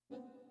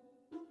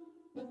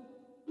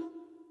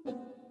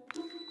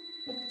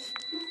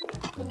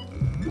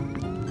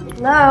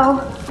Hello?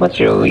 What's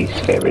your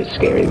least favorite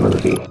scary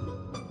movie?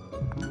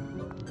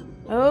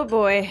 Oh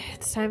boy,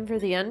 it's time for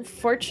the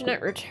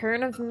unfortunate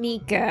return of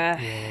Mika.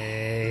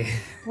 Yay.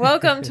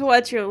 Welcome to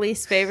What's Your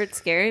Least Favorite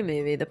Scary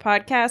Movie, the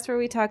podcast where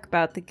we talk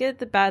about the good,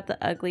 the bad, the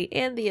ugly,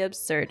 and the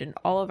absurd in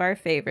all of our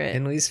favorite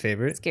And least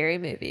favorite. scary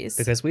movies.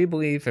 Because we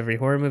believe every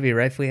horror movie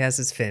rightfully has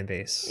its fan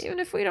base. Even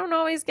if we don't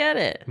always get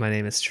it. My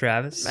name is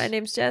Travis. My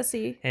name's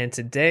Jesse. And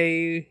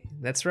today,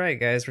 that's right,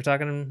 guys, we're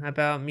talking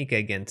about Mika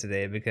again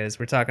today because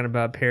we're talking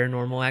about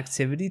Paranormal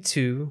Activity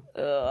 2.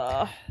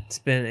 Ugh. It's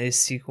been a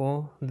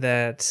sequel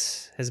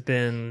that has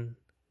been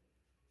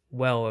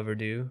well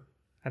overdue.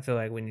 I feel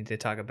like we need to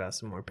talk about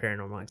some more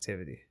Paranormal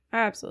Activity. I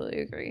absolutely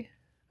agree.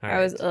 All I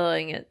was right.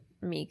 yelling at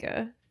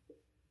Mika.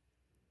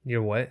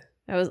 You're what?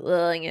 I was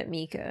yelling at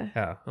Mika.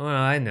 Oh, well,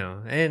 I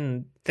know.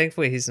 And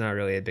thankfully, he's not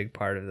really a big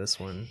part of this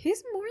one.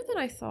 He's more than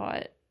I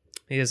thought.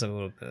 He is a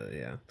little bit,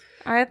 yeah.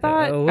 I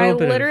thought, a little I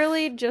bit of-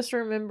 literally just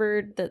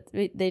remembered that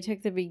they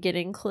took the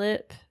beginning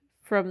clip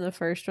from the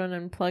first one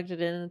and plugged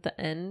it in at the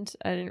end.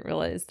 I didn't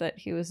realize that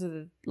he was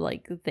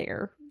like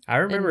there. I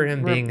remember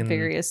him being in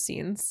various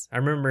scenes. I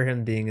remember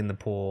him being in the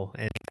pool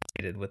and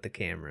with the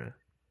camera.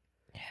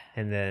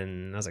 And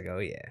then I was like, oh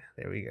yeah,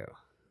 there we go.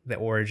 The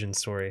origin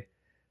story.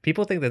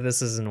 People think that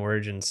this is an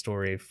origin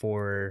story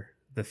for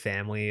the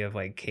family of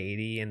like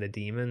Katie and the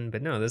demon,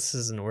 but no, this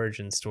is an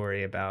origin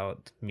story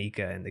about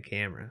Mika and the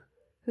camera.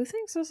 Who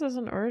thinks this is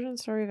an origin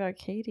story about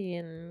Katie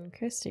and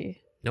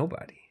Christy?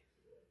 Nobody.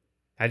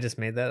 I just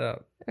made that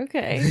up.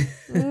 Okay.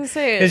 I was gonna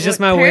say, It's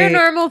just my way-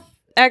 Paranormal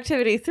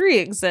Activity 3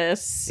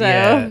 exists, so...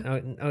 Yeah.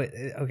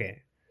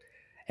 Okay.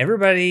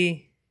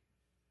 Everybody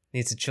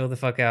needs to chill the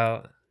fuck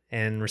out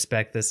and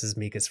respect this as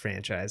Mika's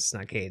franchise, it's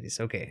not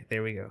Katie's. Okay,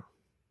 there we go.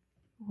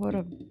 What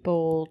a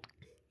bold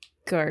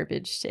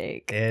garbage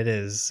take. It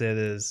is.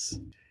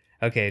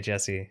 Okay,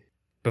 Jesse,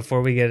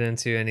 before we get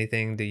into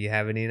anything, do you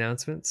have any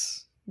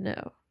announcements?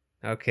 No.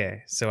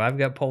 Okay, so I've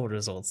got poll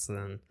results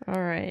then.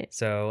 All right.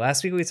 So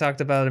last week we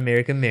talked about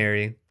American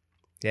Mary,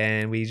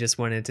 and we just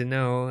wanted to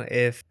know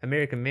if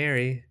American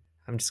Mary,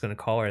 I'm just going to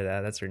call her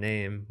that, that's her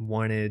name,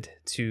 wanted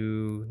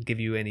to give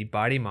you any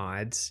body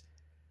mods,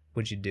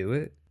 would you do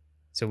it?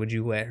 So would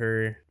you let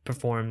her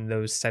perform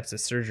those types of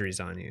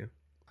surgeries on you?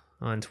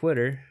 On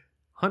Twitter,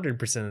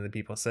 100% of the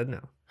people said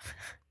no.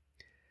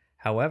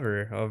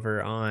 However,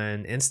 over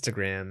on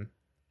Instagram,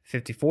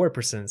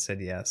 54%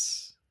 said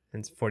yes,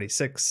 and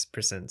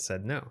 46%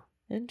 said no.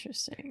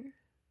 Interesting.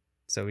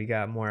 So we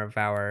got more of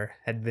our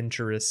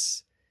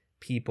adventurous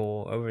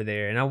people over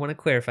there. And I want to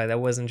clarify,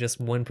 that wasn't just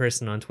one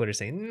person on Twitter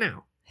saying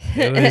no.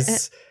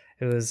 It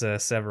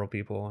was several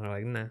people who are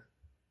like, nah.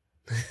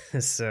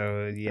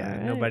 So yeah,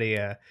 All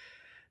right.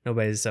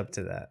 nobody's up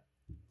to that.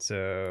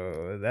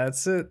 So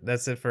that's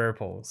it for our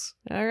polls.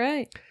 All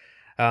right.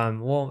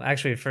 Well,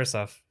 actually, first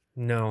off,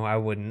 no, I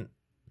wouldn't,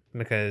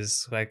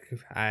 because like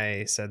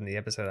I said in the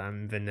episode,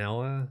 I'm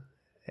vanilla,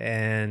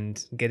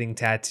 and getting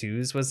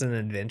tattoos was an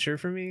adventure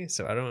for me.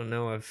 So I don't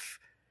know if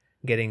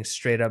getting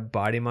straight up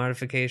body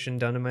modification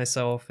done to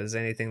myself is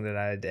anything that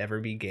I'd ever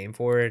be game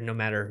for, no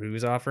matter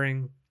who's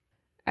offering.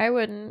 I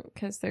wouldn't,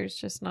 because there's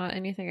just not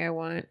anything I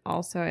want.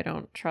 Also, I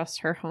don't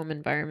trust her home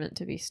environment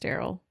to be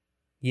sterile.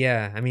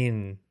 Yeah, I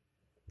mean,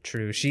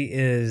 true. She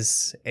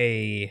is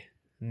a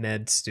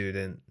med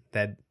student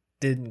that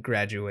didn't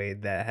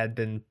graduate, that had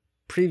been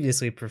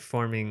previously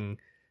performing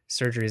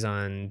surgeries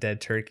on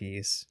dead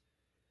turkeys.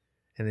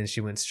 And then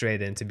she went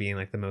straight into being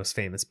like the most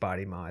famous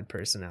body mod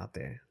person out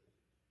there.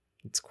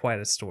 It's quite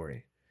a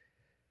story.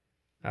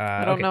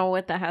 I don't know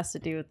what that has to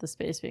do with the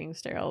space being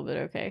sterile, but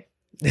okay.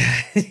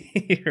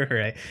 You're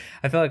right.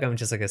 I feel like I'm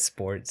just like a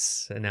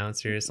sports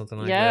announcer or something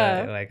like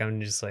that. Like I'm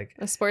just like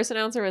A sports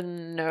announcer with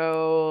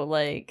no,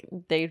 like,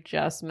 they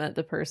just met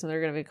the person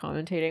they're going to be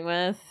commentating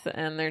with,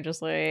 and they're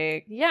just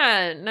like,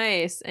 yeah,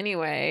 nice.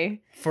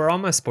 Anyway. For all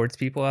my sports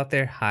people out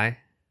there, hi.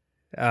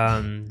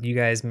 You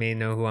guys may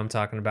know who I'm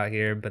talking about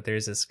here, but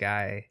there's this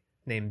guy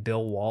named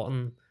Bill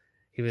Walton.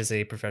 He was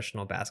a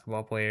professional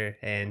basketball player,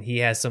 and he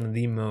has some of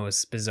the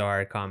most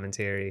bizarre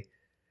commentary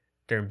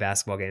during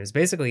basketball games.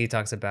 Basically, he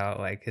talks about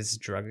like his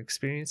drug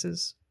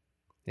experiences.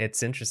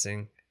 It's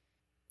interesting.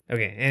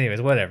 Okay,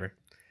 anyways, whatever.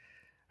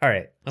 All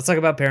right, let's talk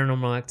about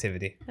Paranormal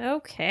Activity.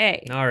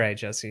 Okay. All right,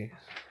 Jesse.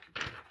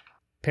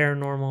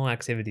 Paranormal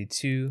Activity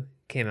 2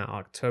 came out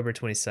October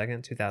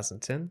 22nd,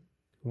 2010.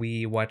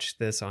 We watched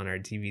this on our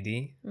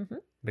DVD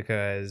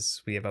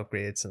because we have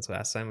upgraded since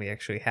last time. We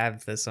actually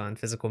have this on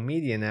physical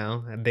media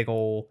now, a big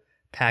old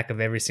pack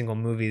of every single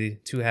movie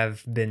to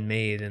have been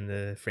made in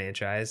the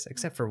franchise,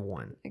 except for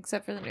one.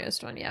 Except for the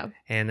newest one, yeah.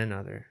 And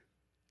another.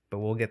 But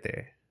we'll get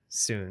there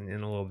soon,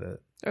 in a little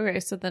bit. Okay,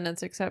 so then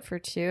it's except for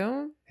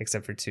 2?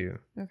 Except for 2.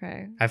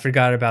 Okay. I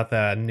forgot about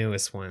the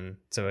newest one,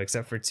 so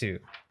except for 2.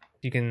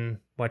 You can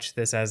watch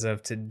this as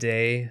of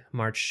today,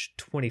 March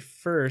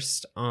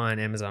 21st, on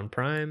Amazon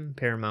Prime,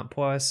 Paramount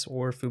Plus,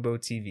 or Fubo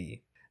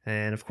TV.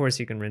 And of course,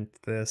 you can rent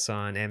this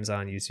on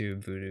Amazon,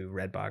 YouTube, Vudu,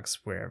 Redbox,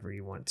 wherever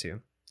you want to.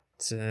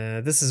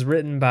 So, this is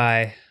written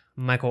by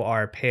Michael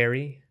R.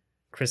 Perry,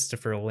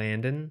 Christopher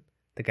Landon,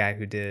 the guy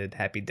who did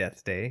Happy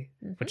Death Day,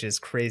 which is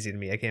crazy to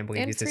me. I can't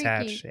believe And he's Freaky.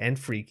 attached. And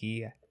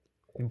Freaky.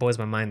 It blows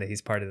my mind that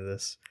he's part of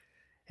this.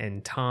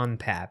 And Tom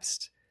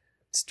Pabst.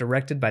 It's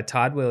directed by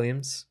Todd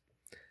Williams.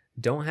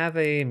 Don't have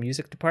a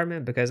music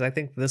department because I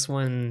think this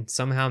one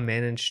somehow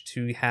managed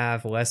to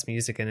have less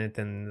music in it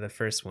than the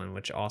first one,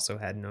 which also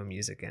had no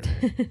music in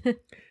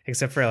it.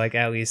 Except for like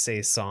at least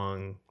a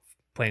song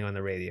playing on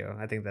the radio.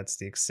 I think that's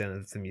the extent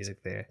of the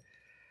music there.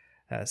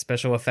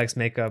 Special effects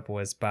makeup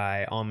was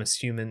by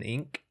Almost Human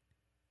Inc.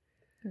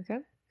 Okay.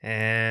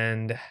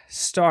 And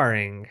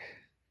starring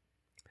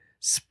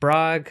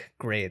Sprague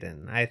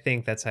Graydon. I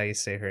think that's how you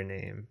say her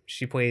name.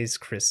 She plays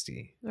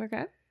Christy.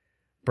 Okay.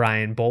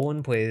 Brian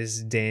Boland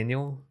plays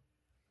Daniel.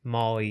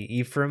 Molly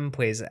Ephraim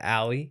plays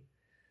Allie.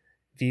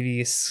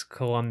 Vivis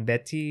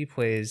Colombetti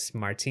plays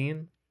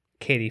Martine.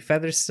 Katie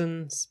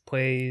Featherston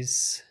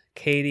plays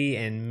Katie,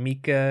 and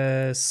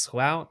Mika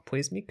Slout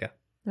plays Mika.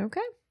 Okay.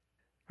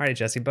 All right,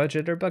 Jesse,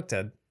 budget or Bug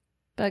Ted?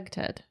 Bug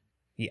Ted.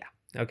 Yeah.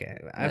 Okay.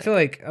 I feel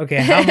like,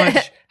 okay,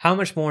 how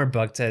much more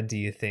Bug Ted do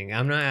you think?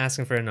 I'm not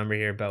asking for a number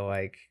here, but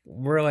like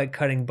we're like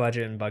cutting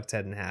budget and Bug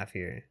Ted in half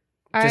here.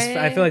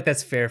 I feel like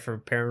that's fair for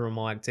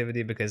Paranormal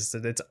Activity because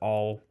it's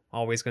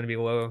always going to be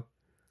low.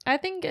 I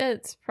think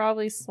it's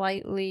probably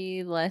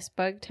slightly less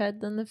Bug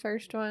Ted than the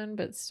first one,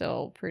 but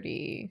still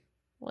pretty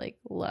like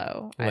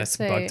low. Less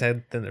Bug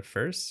Ted than the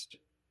first?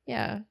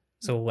 Yeah.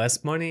 So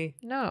less money?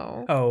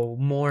 No. Oh,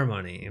 more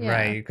money, Yeah.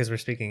 right? Because we're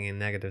speaking in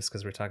negatives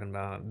because we're talking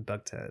about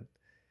Bug Ted.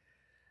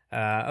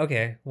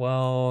 Okay,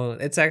 well,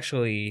 it's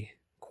actually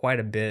quite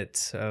a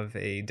bit of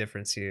a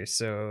difference here.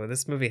 So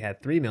this movie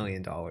had $3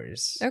 million.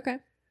 Okay.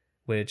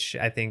 Which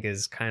I think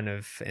is kind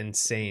of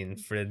insane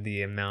for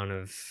the amount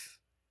of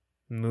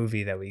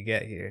movie that we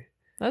get here.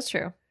 That's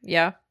true.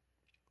 Yeah.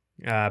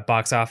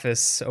 Box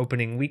office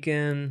opening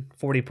weekend,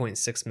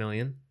 40.6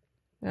 million.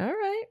 All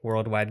right.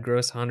 Worldwide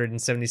gross,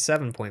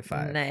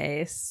 177.5.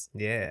 Nice.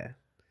 Yeah.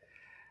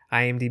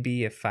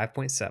 IMDb at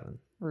 5.7.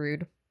 Rude.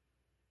 Do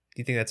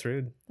you think that's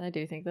rude? I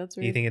do think that's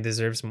Do rude. you think it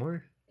deserves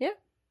more? Yeah.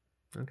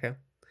 Okay.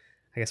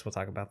 I guess we'll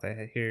talk about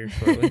that here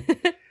shortly.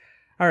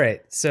 All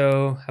right,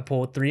 so I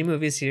pulled 3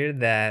 movies here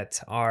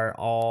that are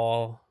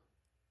all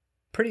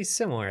pretty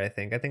similar, I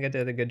think. I think I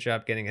did a good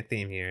job getting a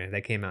theme here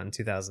that came out in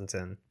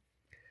 2010.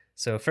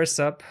 So first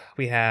up,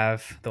 we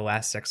have The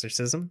Last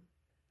Exorcism.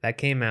 That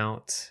came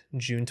out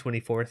June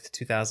 24th,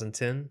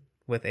 2010,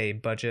 with a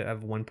budget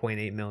of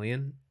 $1.8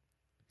 million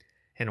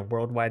and a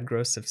worldwide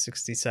gross of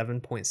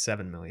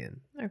 $67.7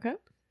 million. Okay.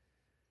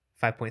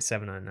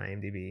 5.7 on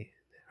IMDb.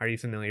 Are you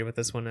familiar with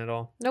this one at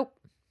all? Nope.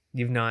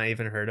 You've not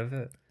even heard of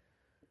it?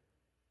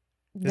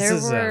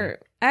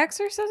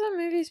 Exorcism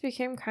movies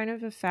became kind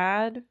of a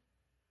fad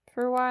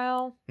for a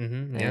while. Mm-hmm,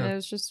 And yeah. it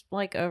was just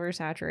like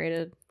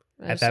oversaturated.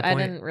 At that I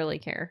point? didn't really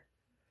care.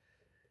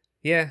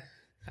 Yeah.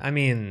 I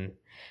mean,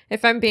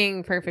 If I'm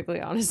being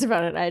perfectly honest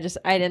about it,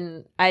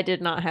 I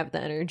did not have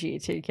the energy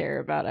to care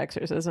about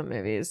exorcism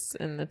movies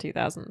in the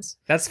 2000s.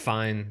 that's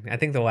fine. I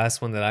think the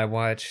last one that I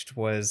watched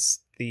was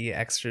The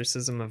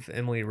Exorcism of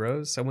Emily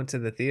Rose. I went to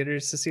the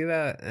theaters to see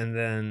that, and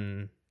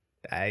then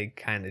I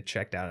kind of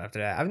checked out after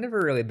that. I've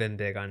never really been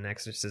big on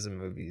exorcism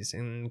movies,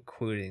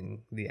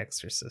 including The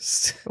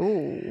Exorcist.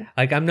 Ooh.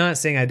 Like, I'm not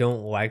saying I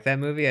don't like that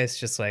movie. It's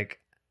just like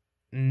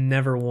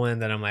never one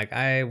that I'm like,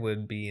 I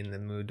would be in the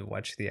mood to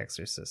watch The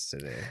Exorcist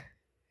today.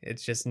 It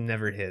just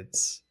never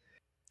hits.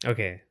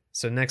 Okay,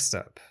 so next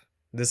up,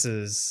 this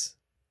is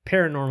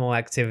Paranormal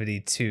Activity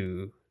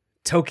 2,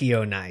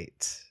 Tokyo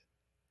Night.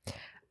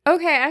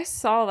 Okay, I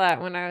saw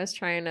that when I was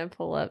trying to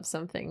pull up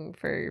something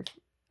for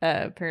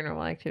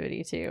Paranormal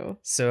Activity 2.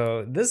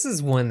 So this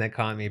is one that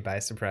caught me by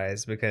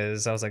surprise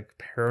because I was like,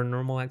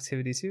 Paranormal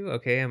Activity 2?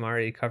 Okay, I'm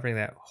already covering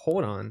that.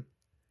 Hold on.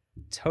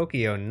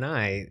 Tokyo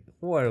Night?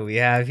 What do we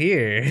have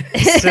here?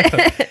 So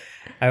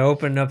I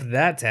opened up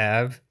that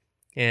tab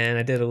and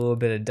I did a little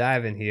bit of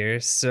dive in here.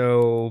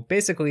 So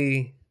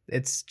basically,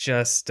 it's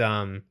just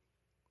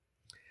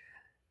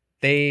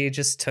they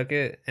just took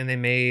it and they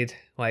made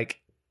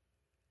like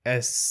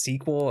a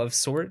sequel of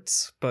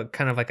sorts, but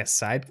kind of like a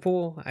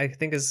sidequel, I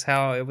think is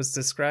how it was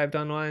described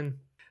online.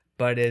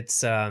 But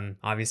it's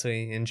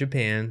obviously in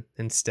Japan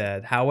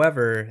instead.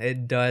 However,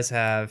 it does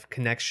have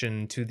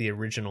connection to the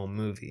original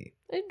movie,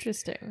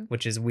 Interesting.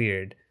 which is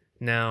weird.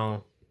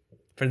 Now,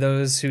 for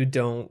those who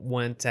don't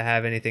want to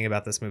have anything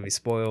about this movie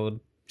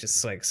spoiled,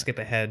 just like skip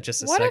ahead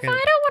just a What second. if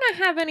I don't want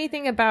to have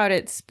anything about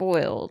it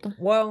spoiled?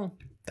 Well,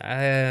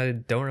 I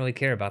don't really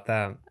care about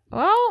that.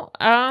 Well,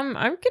 I'm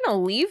gonna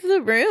leave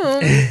the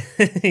room.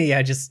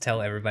 Yeah, just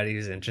tell everybody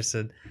who's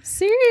interested.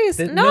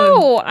 Seriously, No,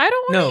 no, I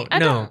don't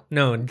want.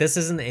 No. This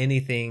isn't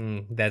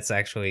anything that's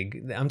actually.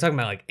 I'm talking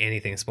about like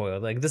anything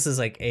spoiled. Like this is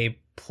like a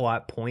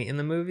plot point in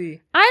the movie.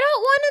 I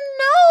don't want to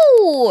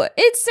know.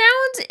 It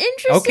sounds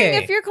interesting Okay.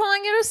 if you're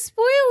calling it a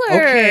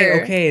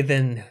spoiler. Okay.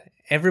 Then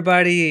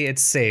everybody,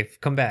 it's safe.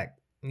 Come back.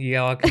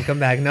 Y'all can come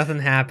back. Nothing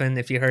happened.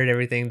 If you heard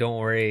everything, don't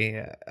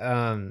worry.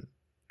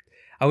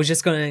 I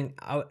was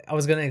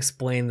gonna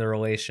explain the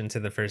relation to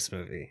the first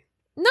movie.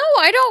 No,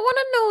 I don't want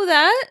to know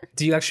that.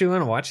 Do you actually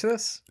want to watch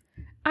this?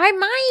 I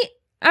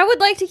would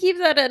like to keep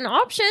that an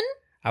option.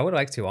 I would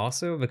like to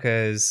also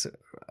because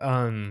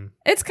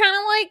It's kind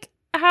of like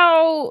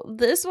how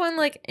this one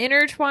like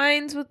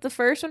intertwines with the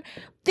first one.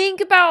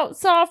 Think about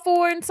Saw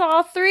 4 and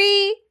Saw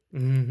 3.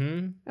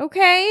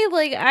 Okay?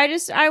 Like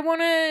I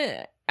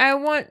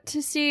want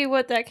to see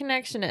what that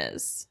connection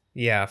is.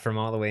 Yeah, from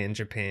all the way in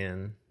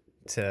Japan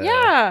to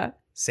Yeah.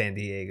 San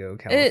Diego,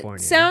 California.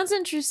 It sounds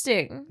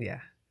interesting. Yeah.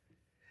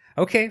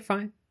 Okay,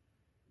 fine.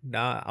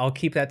 I'll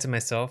keep that to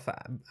myself.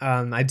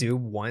 I do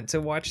want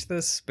to watch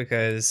this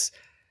because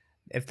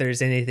if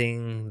there's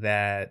anything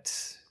that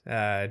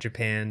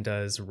Japan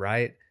does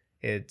right,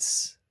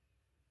 it's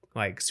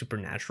like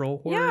supernatural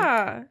horror.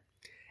 Yeah.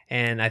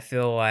 And I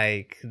feel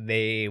like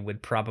they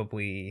would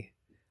probably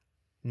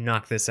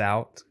knock this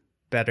out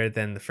better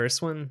than the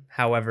first one.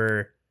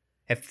 However,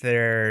 if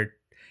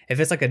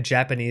it's like a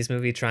Japanese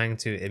movie trying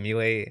to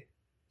emulate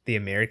the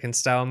American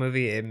style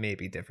movie, it may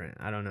be different.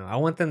 I don't know. I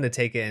want them to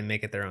take it and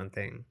make it their own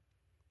thing.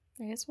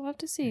 I guess we'll have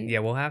to see. Yeah,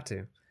 we'll have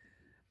to.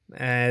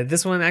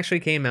 This one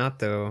actually came out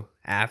though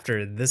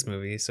after this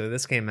movie. So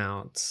this came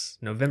out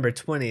November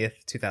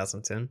 20th,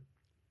 2010.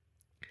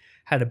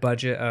 Had a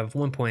budget of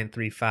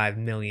 1.35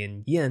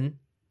 million yen.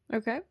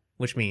 Okay.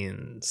 Which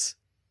means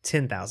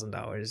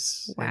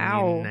 $10,000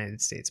 Wow. in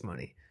United States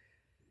money.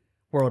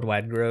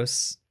 Worldwide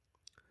gross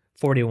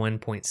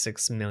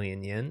 41.6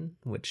 million yen,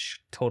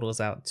 which totals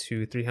out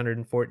to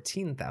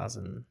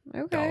 $314,000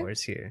 Okay.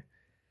 here.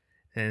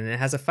 And it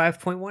has a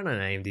 5.1 on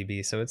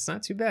IMDb, so it's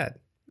not too bad.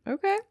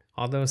 Okay.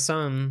 Although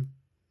some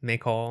may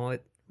call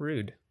it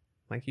rude,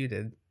 like you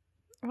did.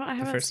 Well, I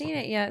haven't seen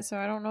it yet, so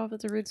I don't know if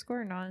it's a rude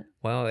score or not.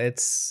 Well,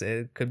 it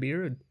could be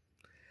rude.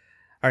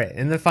 All right,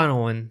 and the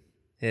final one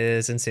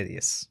is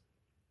Insidious,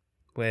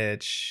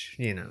 which,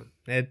 you know,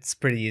 it's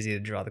pretty easy to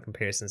draw the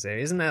comparisons there.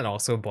 Isn't that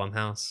also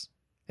Blumhouse?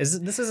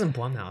 This isn't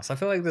Blumhouse. I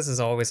feel like this is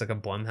always like a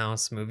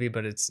Blumhouse movie,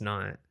 but it's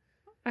not.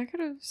 I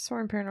could have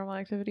sworn Paranormal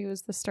Activity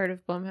was the start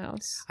of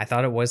Blumhouse. I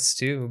thought it was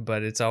too,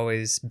 but it's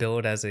always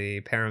billed as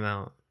a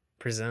Paramount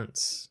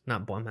Presents,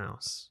 not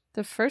Blumhouse.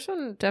 The first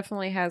one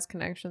definitely has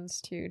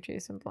connections to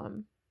Jason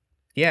Blum.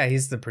 Yeah,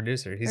 he's the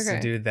producer. He's the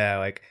dude that,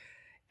 like,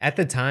 at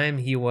the time,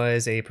 he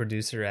was a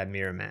producer at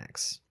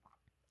Miramax.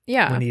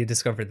 Yeah. When he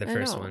discovered the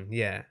first one.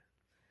 Yeah.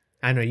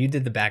 I know, you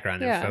did the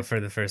background info for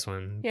the first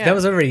one. Yeah. That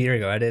was over a year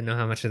ago. I didn't know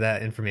how much of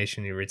that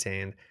information you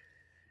retained.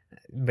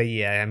 But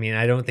yeah, I mean,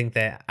 I don't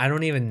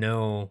even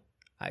know.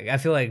 I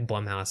feel like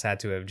Blumhouse had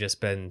to have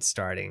just been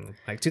starting.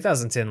 Like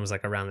 2010 was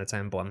like around the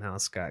time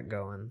Blumhouse got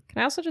going.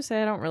 Can I also just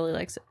say I don't really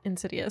like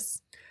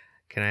Insidious?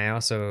 Can I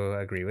also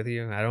agree with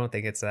you? I don't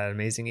think it's that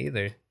amazing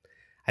either.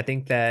 I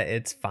think that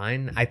it's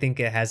fine. I think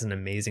it has an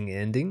amazing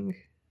ending,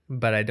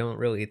 but I don't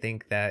really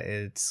think that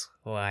it's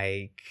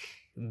like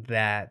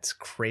that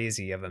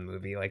crazy of a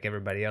movie like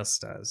everybody else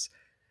does.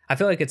 I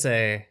feel like it's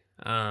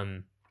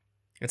an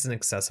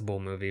accessible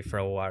movie for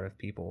a lot of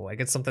people. Like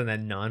it's something that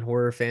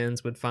non-horror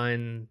fans would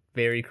find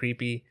very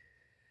creepy.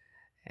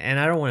 And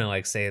I don't want to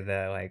like say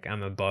that like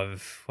I'm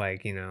above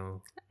like, you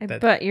know, but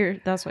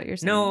that's what you're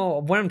saying.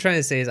 No, what I'm trying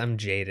to say is I'm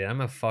jaded.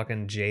 I'm a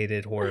fucking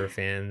jaded horror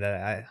fan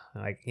that I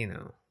like, you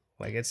know,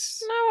 like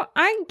it's No,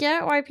 I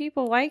get why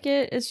people like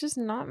it. It's just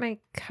not my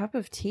cup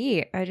of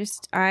tea.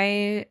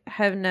 I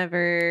have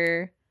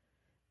never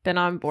been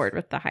on board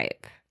with the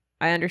hype.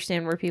 I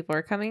understand where people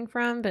are coming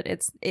from, but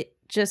it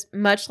just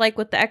much like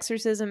with the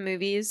exorcism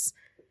movies,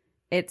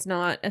 it's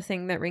not a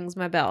thing that rings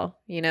my bell,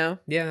 you know?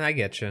 Yeah, I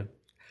get you.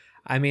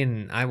 I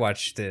mean, I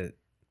watched it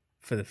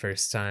for the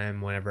first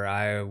time whenever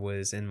I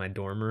was in my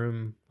dorm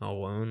room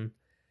alone.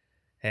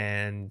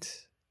 And,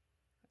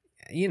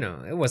 you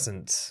know, it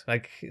wasn't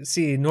like,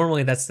 see,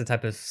 normally that's the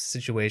type of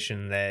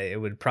situation that it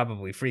would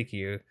probably freak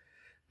you.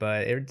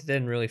 But it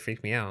didn't really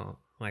freak me out.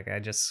 Like, I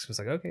just was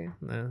like, okay,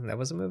 that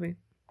was a movie.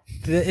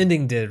 The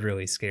ending did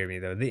really scare me,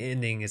 though. The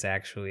ending is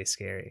actually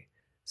scary.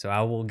 So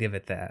I will give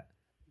it that.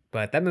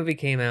 But that movie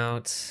came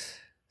out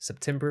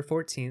September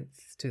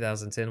 14th,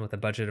 2010 with a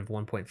budget of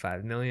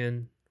 1.5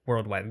 million,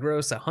 worldwide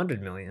gross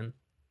 100 million,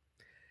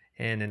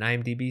 and an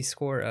IMDb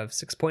score of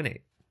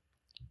 6.8.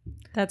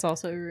 That's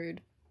also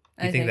rude.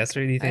 You think that's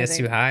rude? You think that's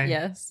too high?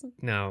 Yes.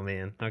 No,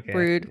 man. Okay.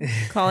 Rude.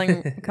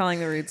 calling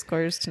the rude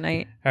scores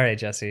tonight. All right,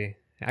 Jesse.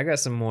 I got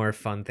some more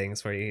fun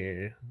things for you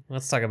here.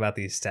 Let's talk about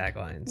these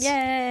taglines.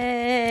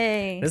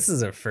 Yay! This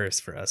is a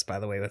first for us, by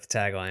the way, with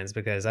taglines,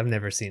 because I've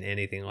never seen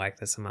anything like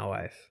this in my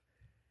life.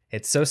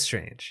 It's so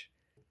strange.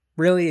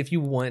 Really, if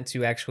you want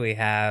to actually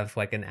have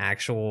like an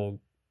actual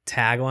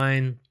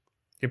tagline,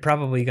 you're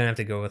probably going to have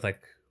to go with like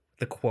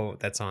the quote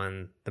that's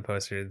on the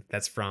poster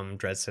that's from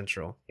Dread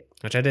Central,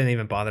 which I didn't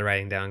even bother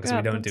writing down because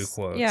we don't do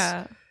quotes.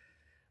 Yeah.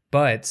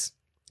 But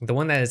the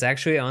one that is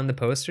actually on the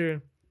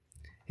poster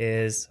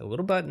is a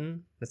little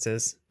button that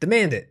says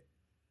demand it.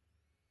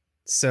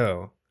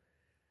 So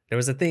there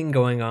was a thing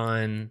going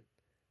on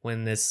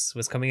when this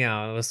was coming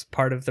out. It was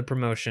part of the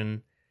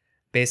promotion.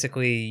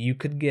 Basically, you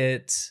could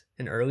get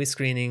an early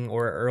screening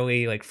or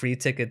early like free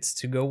tickets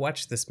to go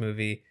watch this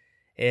movie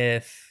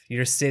if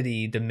your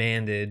city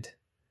demanded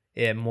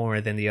it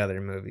more than the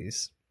other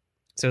movies.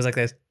 So it was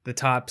like the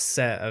top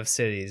set of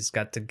cities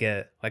got to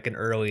get like an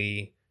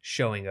early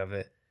showing of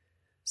it.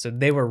 So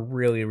they were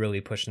really,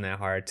 really pushing that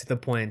hard to the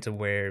point to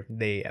where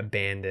they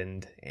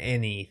abandoned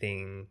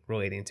anything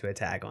relating to a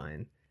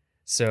tagline.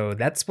 So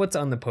that's what's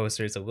on the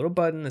poster. It's a little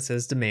button that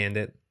says demand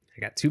it.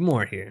 I got 2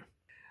 more here.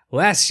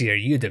 Last year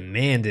you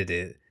demanded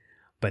it,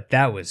 but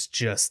that was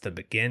just the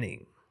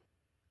beginning.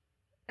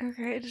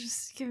 Okay,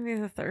 just give me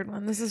the third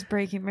one. This is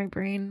breaking my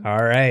brain.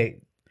 All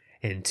right.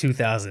 In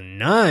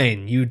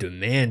 2009, you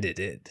demanded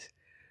it.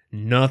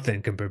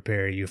 Nothing can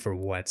prepare you for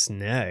what's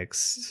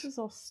next. This is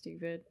all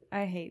stupid.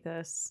 I hate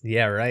this.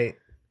 Yeah, right.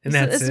 And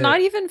It's not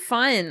even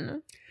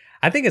fun.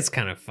 I think it's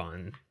kind of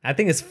fun. I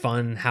think it's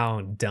fun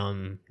how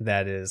dumb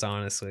that is,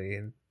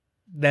 honestly.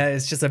 That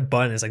it's just a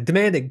button. It's like,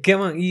 demand it.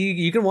 Come on.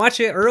 You can watch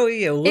it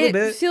early a little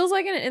bit. It feels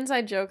like an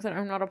inside joke that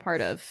I'm not a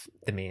part of.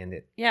 Demand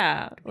it.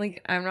 Yeah.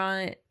 Like, I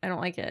don't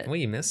like it. Well,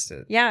 you missed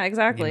it. Yeah,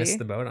 exactly. You missed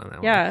the boat on that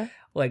one. Yeah.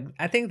 Like,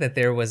 I think that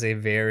there was a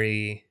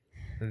very,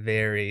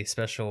 very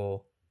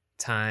special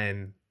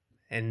time,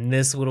 and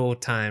this little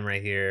time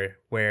right here,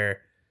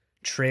 where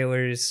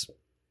trailers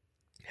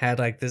had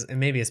like this, and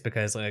maybe it's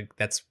because like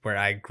that's where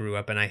I grew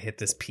up and I hit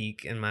this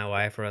peak in my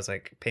life where I was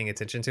like paying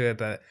attention to it,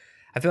 but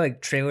I feel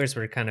like trailers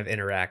were kind of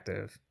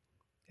interactive,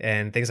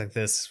 and things like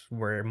this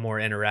were more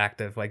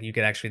interactive. Like you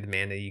could actually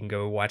demand it. You can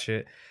go watch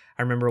it.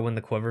 I remember when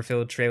the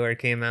Cloverfield trailer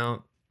came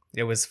out,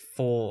 it was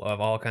full of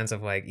all kinds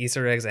of like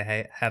Easter eggs.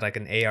 It had like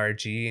an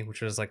ARG,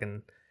 which was like I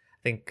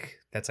think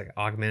that's like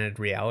augmented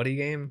reality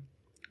game,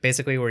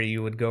 basically, where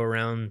you would go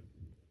around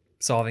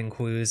solving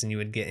clues and you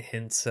would get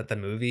hints at the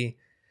movie.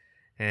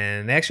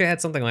 And they actually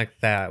had something like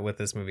that with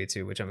this movie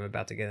too, which I'm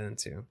about to get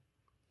into.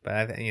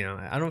 But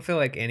I don't feel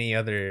like any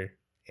other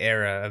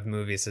era of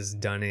movies has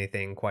done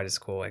anything quite as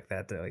cool like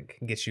that to like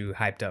get you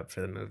hyped up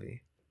for the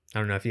movie. I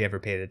don't know if you ever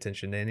paid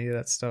attention to any of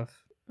that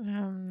stuff.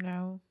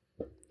 No.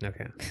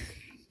 Okay.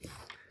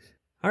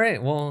 All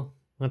right. Well,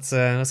 let's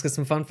get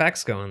some fun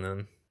facts going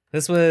then.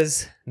 This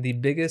was the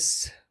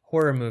biggest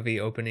horror movie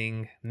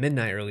opening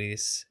midnight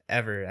release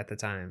ever at the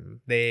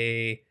time.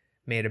 They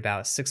made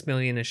about $6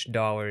 million-ish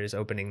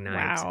opening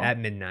night at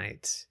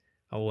midnight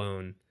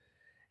alone.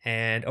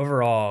 And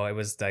overall, it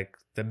was like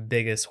the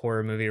biggest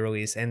horror movie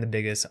release and the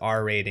biggest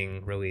R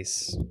rating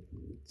release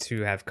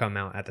to have come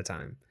out at the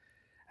time.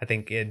 I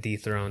think it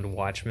dethroned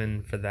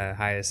Watchmen for the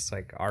highest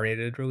like R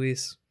rated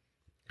release.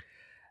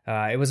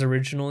 It was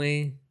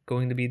originally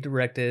going to be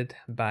directed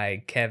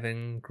by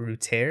Kevin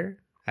Grutert.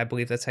 I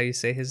believe that's how you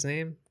say his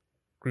name.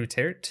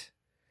 Grutert.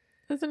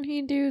 Doesn't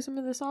he do some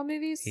of the Saw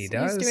movies? He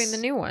does. He's doing the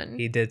new one.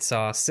 He did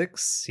Saw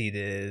 6, he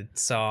did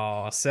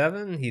Saw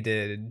 7, he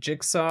did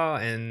Jigsaw,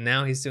 and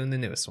now he's doing the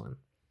newest one.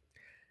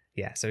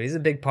 Yeah, so he's a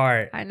big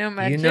part. I know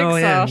my you Jigsaw know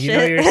him.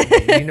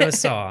 shit. You know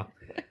Saw.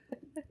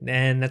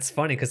 And that's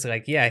funny because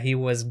like, yeah, he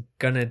was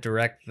gonna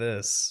direct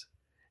this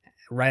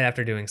right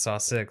after doing Saw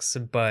 6,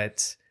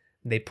 but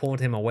they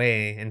pulled him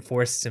away and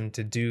forced him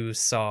to do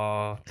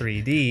Saw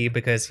 3D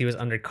because he was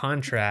under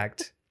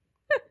contract.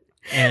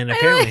 And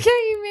apparently, I like how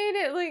you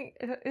made it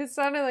like it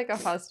sounded like a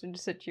hostage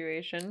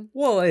situation.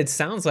 Well, it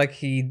sounds like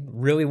he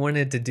really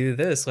wanted to do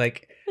this.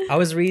 Like, I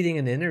was reading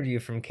an interview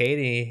from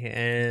Katie,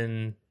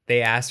 and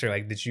they asked her,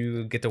 like, did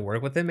you get to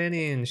work with him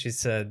any? And she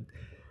said,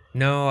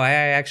 no, I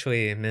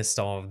actually missed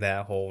all of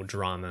that whole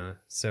drama.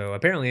 So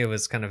apparently it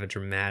was kind of a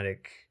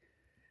dramatic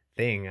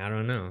thing. I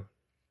don't know.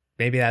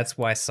 Maybe that's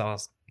why Saw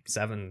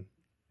 7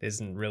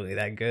 isn't really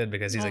that good,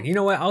 because he's like, you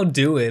know what? I'll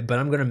do it, but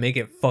I'm going to make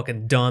it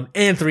fucking dumb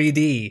and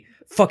 3D.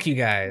 Fuck you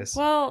guys.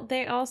 Well,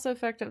 they also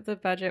fucked up the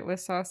budget with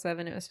Saw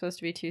 7. It was supposed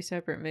to be 2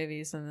 separate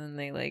movies, and then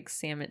they like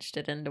sandwiched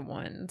it into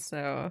one.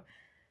 So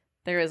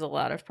there is a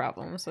lot of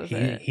problems with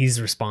it.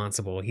 He's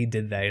responsible. He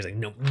did that. He's like,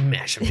 no,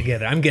 mash them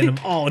together. I'm getting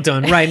them all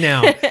done right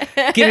now.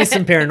 Give me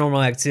some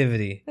Paranormal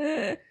Activity.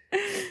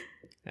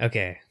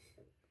 Okay.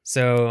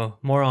 So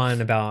more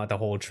on about the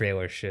whole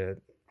trailer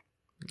shit.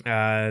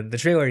 The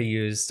trailer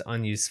used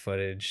unused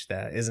footage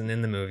that isn't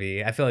in the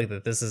movie. I feel like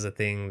that this is a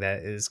thing that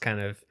is kind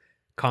of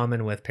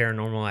common with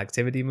Paranormal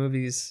Activity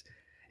movies.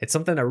 It's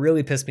something that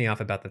really pissed me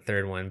off about the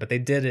third one, but they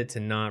did it to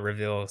not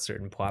reveal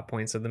certain plot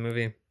points of the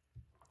movie.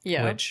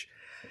 Yeah. Which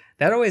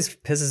that always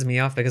pisses me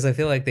off because I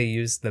feel like they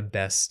use the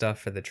best stuff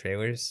for the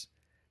trailers.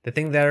 The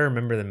thing that I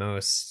remember the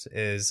most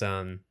is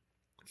from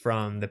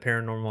the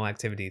Paranormal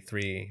Activity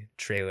 3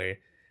 trailer.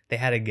 They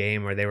had a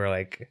game where they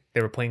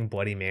were playing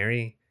Bloody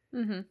Mary.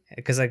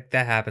 Because like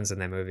that happens in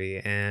that movie,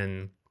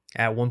 and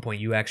at one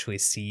point you actually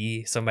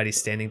see somebody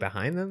standing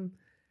behind them,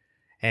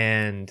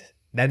 and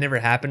that never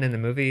happened in the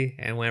movie.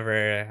 And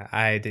whenever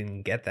I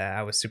didn't get that,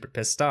 I was super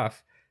pissed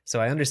off. So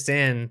I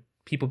understand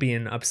people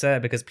being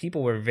upset, because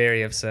people were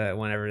very upset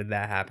whenever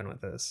that happened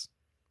with this.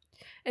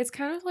 It's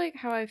kind of like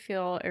how I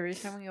feel every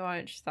time we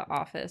watch The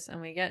Office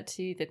and we get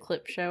to the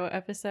clip show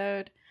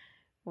episode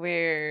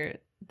where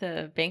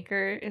the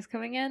banker is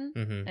coming in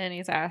and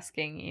he's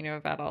asking,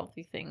 about all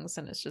the things,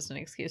 and it's just an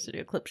excuse to do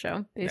a clip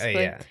show,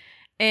 basically. Yeah.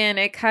 And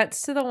it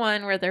cuts to the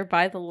one where they're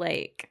by the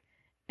lake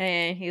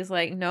And he's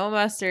like, no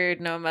mustard,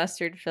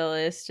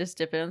 Phyllis. Just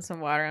dip it in some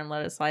water and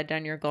let it slide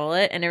down your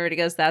gullet. And everybody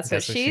goes, that's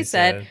what she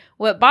said.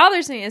 What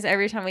bothers me is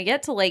every time we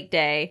get to Lake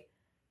Day,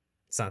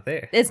 it's not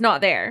there. It's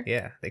not there.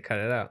 Yeah, they cut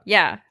it out.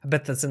 Yeah. I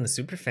bet that's in the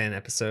Superfan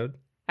episode.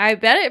 I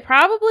bet it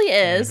probably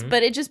is,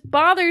 but it just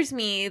bothers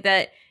me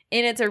that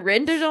in its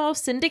original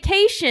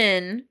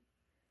syndication,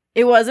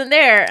 it wasn't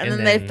there. And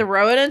then they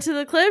throw it into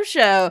the clip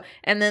show,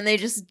 and then they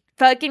just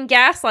fucking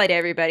gaslight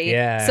everybody.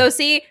 Yeah. So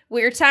see,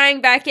 we're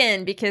tying back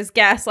in because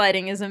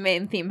gaslighting is a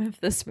main theme of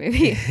this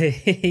movie.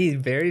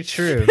 Very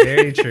true.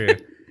 Very true.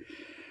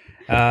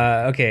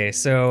 Okay,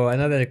 so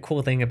another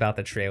cool thing about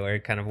the trailer,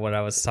 kind of what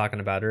I was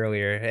talking about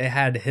earlier, it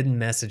had hidden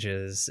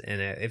messages in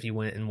it if you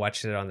went and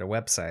watched it on their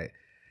website.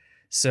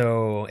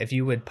 So if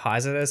you would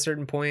pause it at a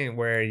certain point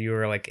where you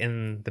were like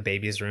in the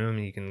baby's room,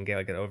 you can get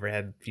like an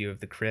overhead view of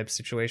the crib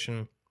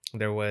situation.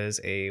 There was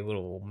a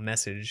little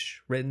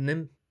message written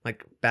in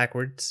like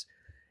backwards.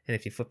 And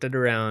if you flipped it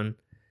around,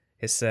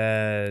 it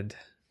said,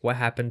 "What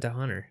happened to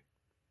Hunter?"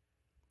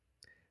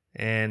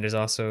 And there's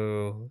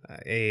also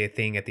a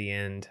thing at the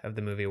end of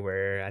the movie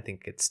where I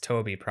think it's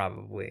Toby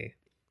probably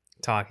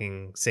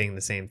talking, saying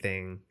the same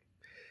thing.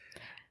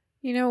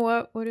 You know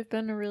what would have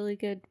been a really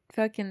good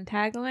fucking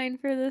tagline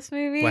for this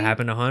movie? What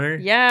happened to Hunter?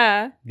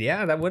 Yeah.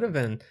 Yeah, that would have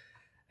been.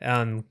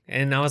 And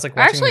I was like,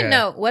 actually,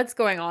 no. What's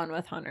going on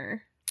with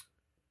Hunter?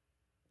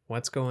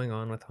 What's going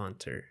on with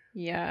Hunter?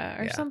 Yeah,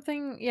 or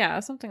something. Yeah,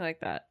 something like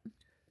that.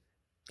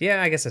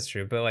 Yeah, I guess that's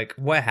true. But like,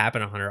 what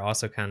happened to Hunter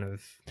also kind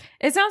of.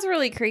 It sounds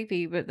really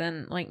creepy, but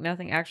then like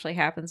nothing actually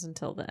happens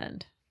until the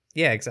end.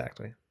 Yeah,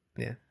 exactly.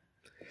 Yeah.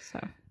 So.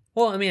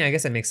 Well, I mean, I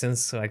guess it makes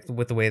sense, like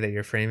with the way that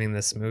you're framing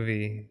this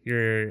movie.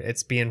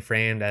 It's being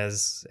framed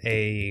as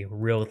a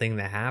real thing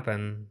that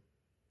happened.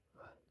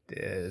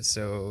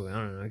 So I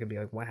don't know. It could be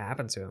like, what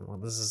happened to him? Well,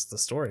 this is the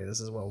story. This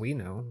is what we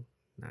know.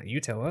 Now you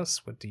tell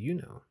us. What do you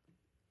know?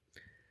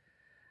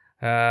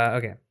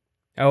 Okay.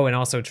 Oh, and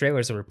also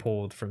trailers were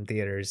pulled from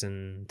theaters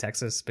in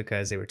Texas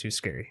because they were too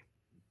scary.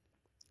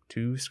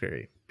 Too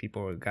scary.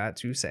 People got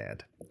too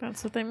sad.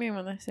 That's what they mean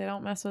when they say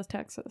don't mess with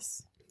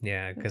Texas.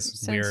 Yeah,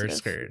 because we're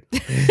scared.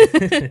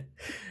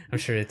 I'm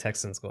sure the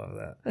Texans love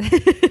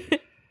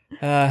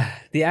that.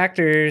 The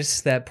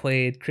actors that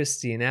played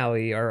Christy and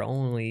Allie are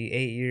only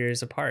 8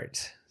 years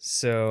apart.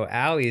 So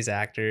Allie's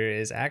actor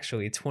is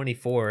actually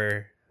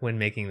 24 when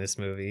making this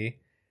movie.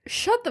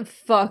 Shut the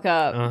fuck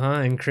up.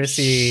 And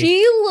Christy...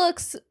 She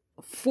looks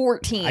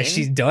 14.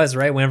 She does,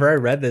 right? Whenever I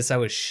read this, I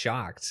was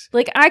shocked.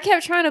 Like, I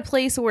kept trying to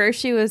place where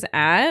she was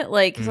at.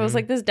 Like, so I was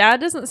like, this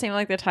dad doesn't seem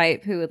like the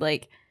type who would,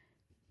 like,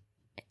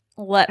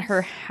 let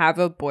her have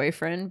a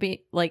boyfriend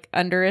be, like,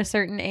 under a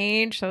certain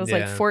age. So I was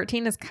like,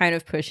 14 is kind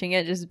of pushing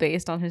it just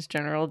based on his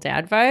general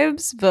dad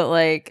vibes. But,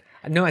 like...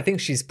 No, I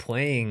think she's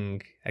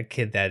playing a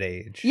kid that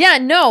age. Yeah,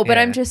 no, but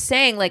I'm just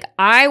saying, like,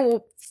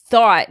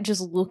 thought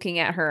just looking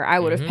at her I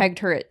would have pegged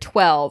her at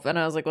 12, and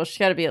I was like, well, she's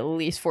got to be at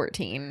least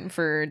 14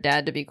 for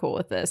dad to be cool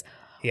with this.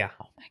 Yeah.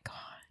 Oh my god.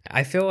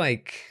 I feel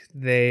like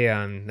they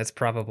that's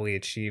probably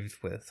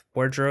achieved with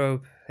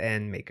wardrobe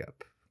and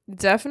makeup.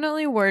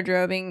 Definitely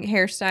wardrobing,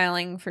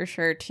 hairstyling for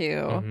sure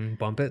too.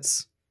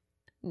 Bumpets.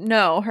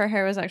 No, her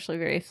hair was actually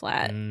very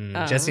flat.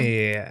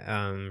 Jesse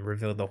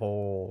revealed the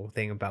whole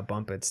thing about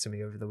bumpets to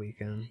me over the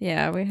weekend.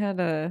 Yeah, we had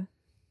a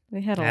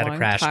long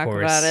crash talk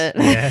course about it.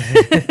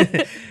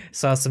 Yeah.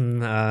 Saw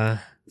some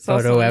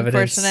photo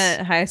evidence.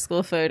 Unfortunate high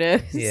school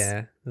photos.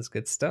 Yeah, that's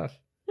good stuff.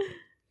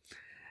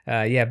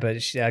 Yeah,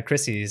 but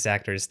Chrissy's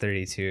actor is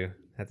 32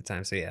 at the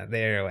time, so yeah,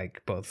 they're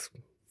like both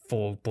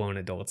full-blown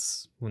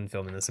adults when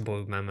filming this. It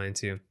blew my mind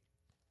too.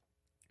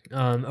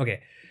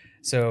 Okay,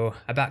 so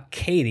about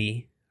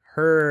Katie,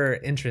 her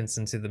entrance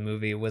into the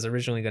movie was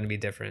originally going to be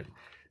different.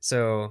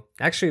 So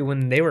actually,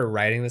 when they were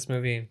writing this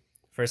movie,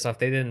 first off,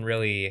 they didn't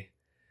really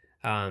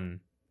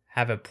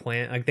have a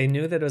plan. Like, they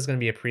knew that it was going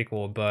to be a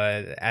prequel,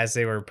 but as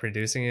they were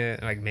producing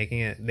it, like making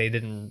it, they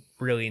didn't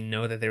really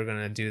know that they were going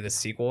to do the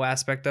sequel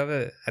aspect of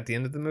it at the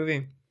end of the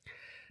movie.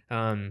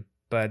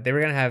 But they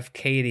were going to have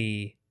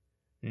Katie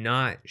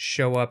not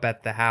show up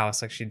at the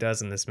house like she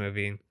does in this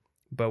movie.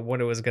 But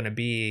what it was going to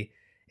be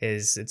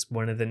is it's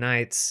one of the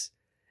nights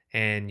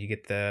and you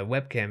get the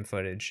webcam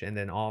footage, and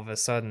then all of a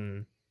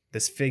sudden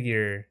this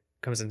figure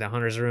comes into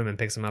Hunter's room and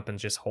picks him up and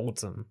just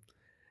holds him.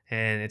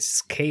 And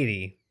it's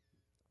Katie,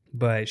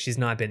 but she's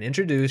not been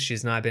introduced.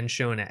 She's not been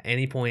shown at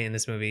any point in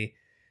this movie.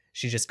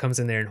 She just comes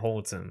in there and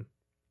holds him.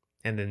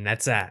 And then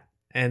that's that.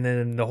 And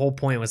then the whole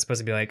point was supposed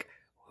to be like,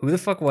 who the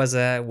fuck was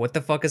that? What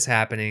the fuck is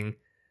happening?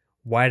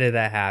 Why did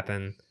that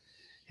happen?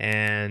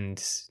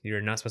 And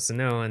you're not supposed to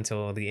know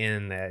until the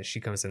end that she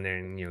comes in there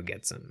and,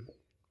 gets him.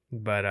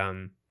 But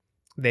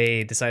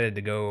they decided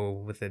to go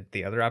with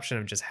the other option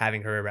of just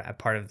having her a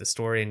part of the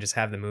story and just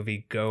have the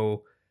movie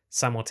go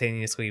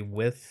simultaneously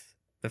with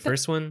the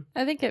first one.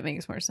 I think it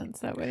makes more sense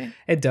that way.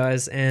 It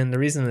does. And the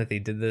reason that they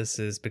did this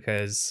is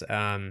because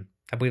I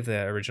believe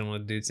the original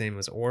dude's name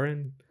was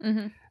Oren.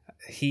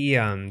 He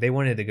they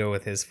wanted to go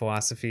with his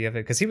philosophy of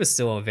it because he was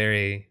still a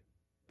very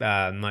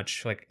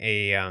much like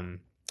a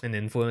an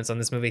influence on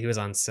this movie. He was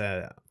on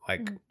set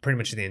like pretty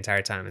much the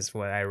entire time is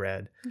what I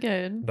read.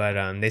 Good.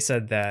 But they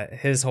said that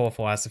his whole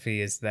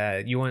philosophy is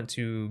that you want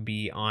to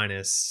be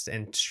honest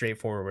and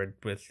straightforward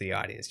with the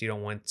audience. You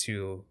don't want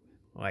to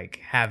like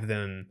have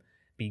them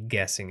be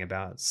guessing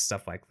about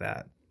stuff like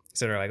that.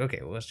 So they're like, okay,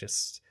 well, let's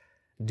just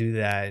do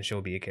that and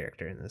she'll be a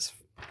character in this.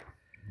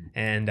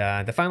 And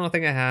the final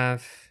thing I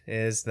have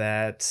is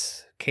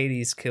that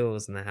Katie's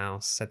kills in the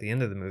house at the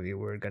end of the movie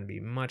were going to be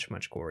much,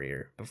 much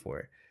gorier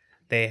before.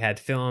 They had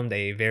filmed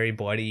a very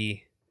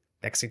bloody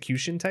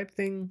execution type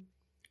thing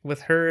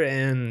with her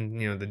and,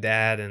 you know, the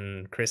dad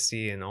and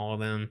Christy and all of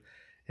them.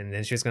 And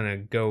then she was going to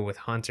go with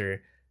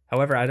Hunter.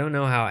 However, I don't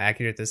know how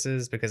accurate this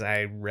is because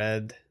I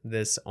read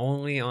this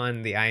only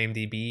on the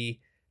IMDb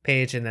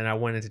page and then I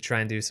wanted to try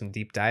and do some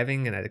deep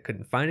diving and I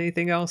couldn't find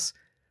anything else.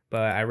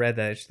 But I read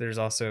that there's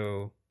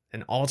also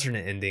an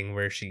alternate ending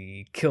where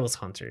she kills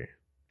Hunter,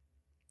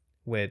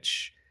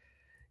 which,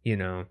 you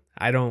know,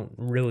 I don't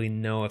really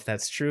know if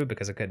that's true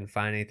because I couldn't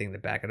find anything to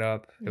back it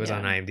up. It was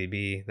on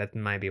IMDb. That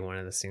might be one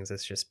of those things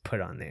that's just put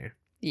on there.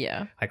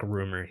 Yeah. Like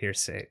rumor,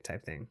 hearsay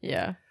type thing.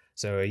 Yeah.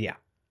 So, yeah.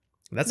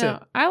 That's it.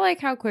 I like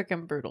how quick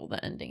and brutal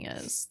the ending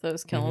is.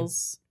 Those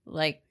kills.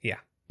 Like, yeah.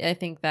 I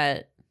think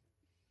that's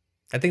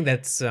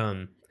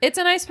it's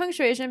a nice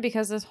punctuation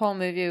because this whole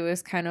movie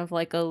was kind of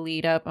like a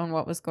lead up on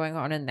what was going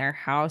on in their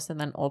house and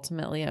then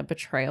ultimately a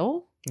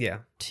betrayal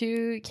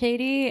to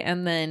Katie.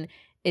 And then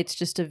it's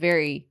just a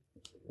very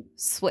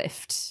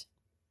swift,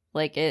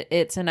 like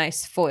it's a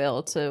nice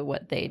foil to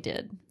what they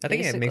did. I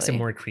think it makes it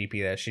more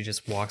creepy that she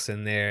just walks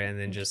in there and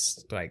then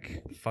just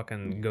like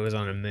fucking goes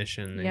on a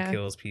mission and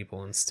kills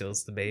people and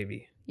steals the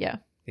baby. Yeah.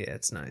 Yeah,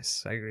 it's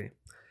nice. I agree.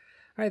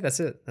 All right, that's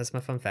it. That's my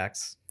fun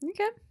facts.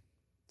 Okay.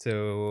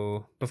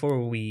 So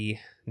before we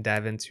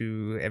dive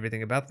into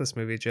everything about this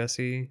movie,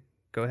 Jesse,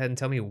 go ahead and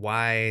tell me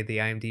why the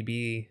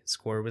IMDb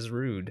score was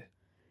rude.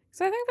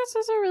 So I think this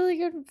was a really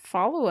good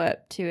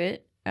follow-up to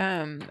it.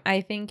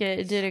 I think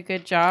it did a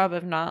good job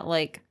of not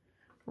like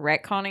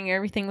retconning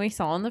everything we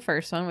saw in the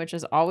first one, which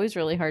is always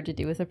really hard to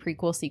do with a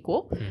prequel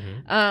sequel.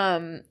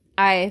 Mm-hmm.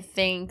 I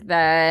think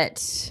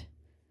that,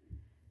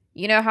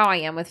 you know how I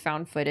am with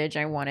found footage.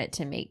 I want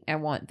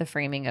the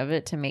framing of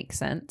it to make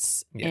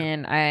sense. Yeah.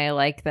 And I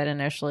like that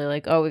initially,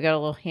 like, oh, we got a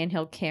little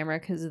handheld camera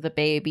because of the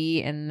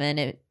baby. And then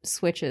it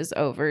switches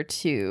over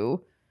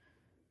to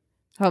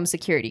home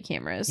security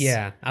cameras.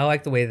 Yeah. I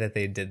like the way that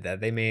they did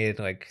that.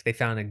 They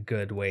found a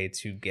good way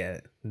to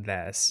get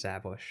that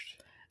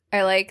established.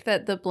 I like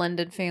that the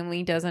blended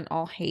family doesn't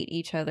all hate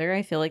each other.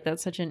 I feel like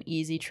that's such an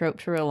easy trope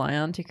to rely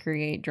on to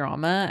create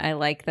drama. I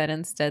like that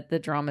instead the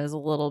drama is a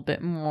little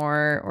bit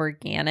more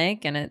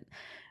organic and it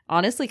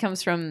honestly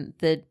comes from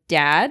the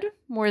dad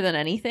more than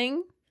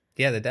anything.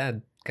 Yeah, the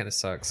dad kind of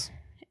sucks.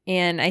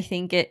 And I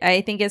think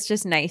it's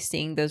just nice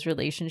seeing those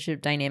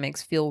relationship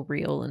dynamics feel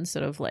real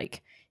instead of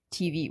like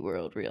TV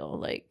world real.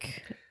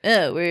 Like,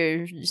 oh,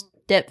 we're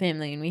step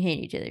family and we hate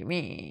each other.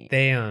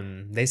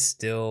 They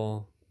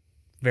still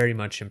very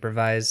much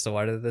improvised a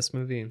lot of this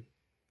movie.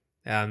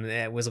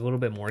 It was a little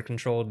bit more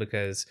controlled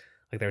because,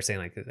 like they were saying,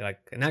 like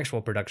an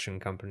actual production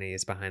company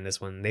is behind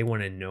this one. They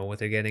want to know what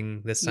they're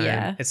getting this time.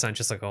 Yeah. It's not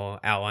just like all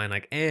outline,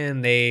 like,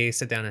 and they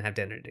sit down and have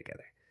dinner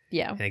together.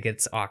 Yeah, and it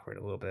gets awkward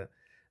a little bit.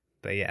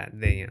 But yeah,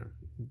 they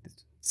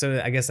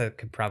so I guess that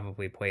could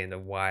probably play into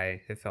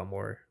why it felt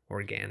more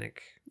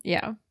organic.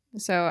 Yeah.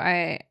 So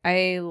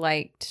I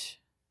liked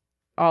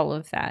all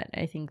of that.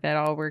 I think that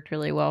all worked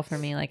really well for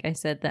me. Like I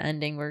said, the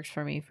ending works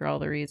for me for all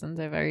the reasons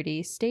I've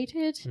already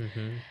stated.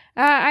 Mm-hmm.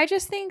 I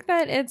just think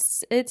that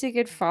it's a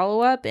good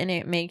follow-up and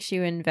it makes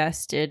you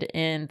invested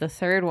in the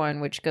third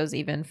one, which goes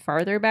even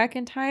farther back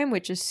in time,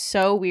 which is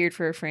so weird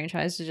for a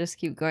franchise to just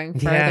keep going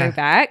farther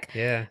back.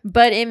 Yeah.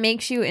 But it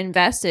makes you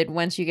invested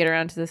once you get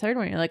around to the third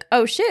one. You're like,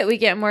 oh shit, we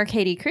get more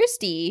Katie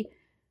Christie.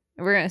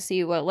 We're going to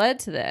see what led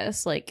to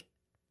this. Like,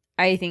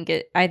 I think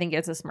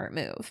it's a smart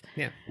move.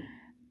 Yeah.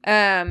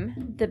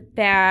 The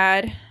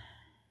bad,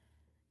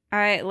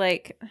 I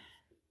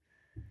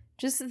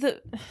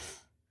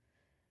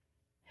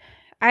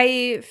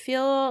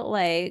feel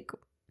like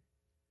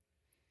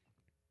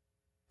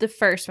the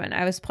first one,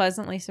 I was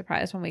pleasantly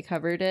surprised when we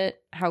covered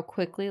it, how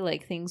quickly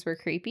like things were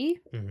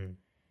creepy. Mm-hmm.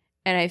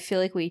 And I feel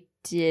like we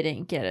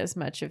didn't get as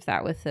much of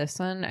that with this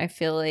one. I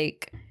feel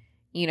like,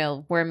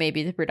 where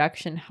maybe the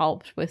production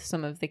helped with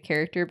some of the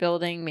character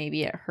building,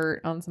 maybe it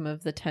hurt on some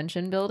of the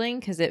tension building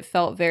because it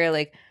felt very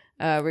like,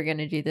 we're going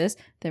to do this,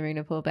 then we're going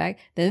to pull back,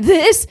 then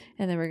this,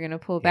 and then we're going to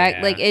pull back.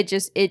 Yeah. Like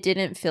it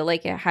didn't feel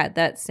like it had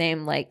that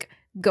same like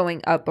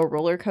going up a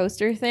roller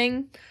coaster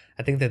thing.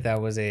 I think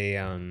that was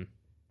I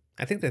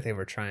think that they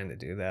were trying to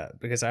do that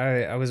because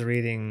I was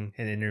reading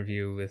an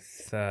interview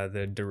with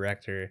the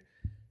director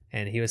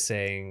and he was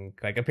saying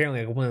like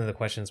apparently one of the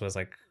questions was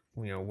like,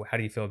 how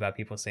do you feel about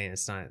people saying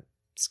it's not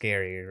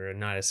scary or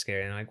not as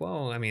scary? And I'm like,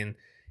 well, I mean, you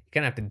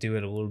kind of have to do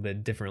it a little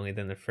bit differently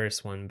than the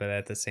first one, but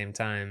at the same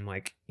time,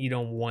 like you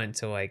don't want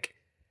to like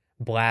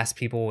blast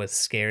people with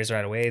scares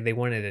right away. They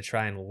wanted to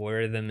try and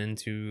lure them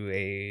into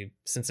a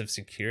sense of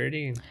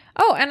security.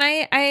 Oh, and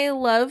I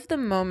love the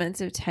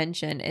moments of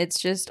tension. It's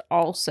just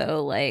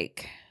also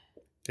like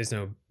There's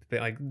no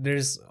like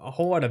there's a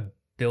whole lot of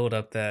build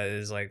up that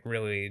is like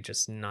really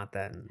just not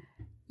that.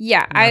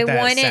 yeah, Not I that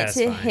want it to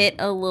satisfying. hit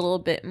a little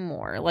bit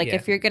more. Like Yeah.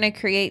 if you're going to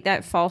create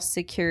that false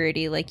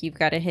security, like you've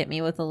got to hit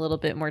me with a little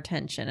bit more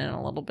tension and a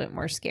little bit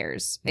more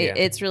scares. Yeah.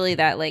 It's really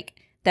that like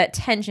that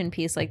tension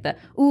piece, like the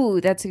ooh,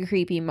 that's a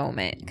creepy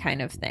moment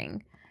kind of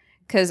thing.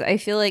 Because I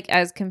feel like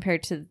as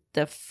compared to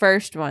the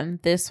first one,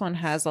 this one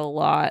has a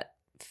lot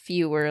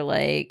fewer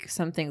like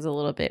something's a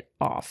little bit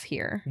off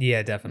here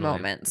Yeah, definitely.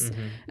 moments.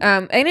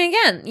 Mhm. And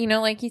again, you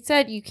know, like you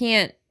said, you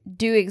can't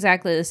do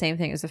exactly the same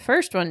thing as the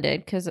first one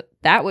did because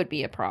that would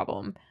be a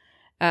problem.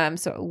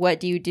 So what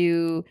do you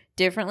do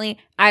differently?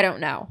 I don't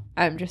know.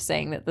 I'm just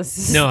saying that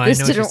this No, I know what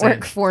didn't you're saying.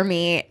 work for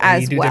me And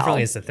as you do well.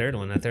 differently as the third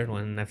one. The third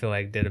one, I feel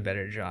like, did a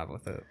better job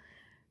with it.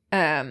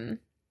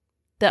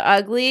 The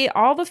ugly,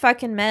 all the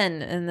fucking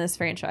men in this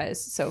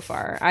franchise so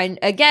far.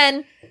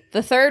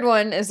 The third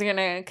one is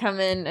gonna come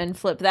in and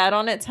flip that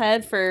on its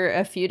head for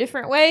a few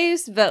different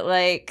ways, but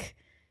like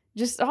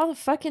just all the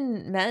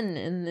fucking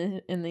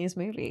men in these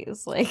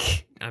movies.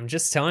 Like I'm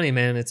just telling you,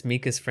 man, it's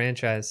Mika's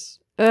franchise.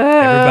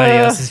 Everybody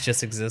else is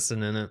just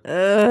existing in it.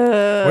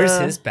 Where's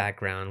his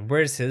background?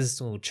 Where's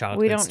his little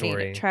childhood We don't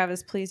story? need it,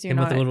 Travis. Please do Him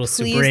not. with a little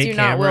please Super 8 do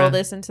not will camera.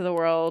 this into the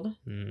world.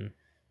 Mm.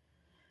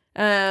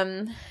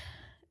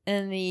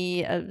 And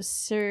the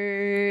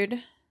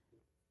absurd,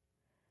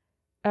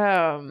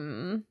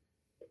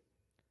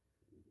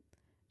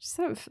 just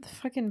the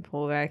fucking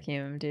pool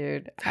vacuum,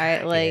 dude.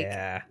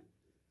 Yeah.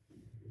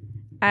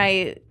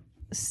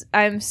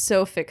 I'm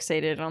so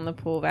fixated on the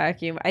pool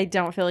vacuum. I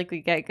don't feel like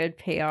we get good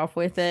payoff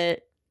with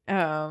it.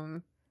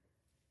 Other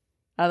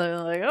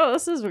than like, oh,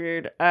 this is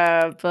weird.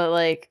 But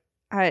like,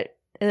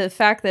 the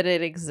fact that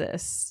it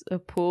exists, a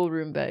pool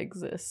Roomba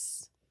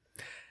exists.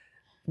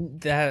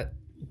 That,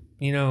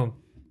 you know,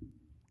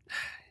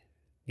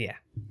 yeah.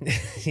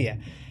 Yeah.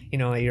 You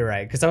know, you're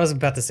right. Because I was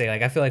about to say,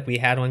 like, I feel like we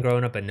had one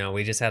growing up, but no,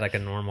 we just had like a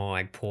normal,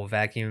 like, pool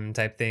vacuum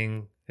type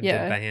thing.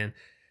 Yeah. Did by hand.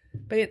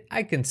 But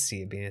I can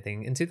see it being a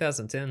thing. In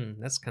 2010,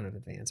 that's kind of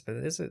advanced, but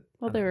is it?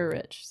 Well, they were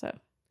rich, so.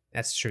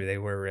 That's true. They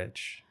were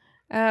rich.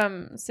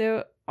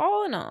 So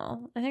all in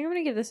all, I think I'm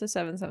gonna give this a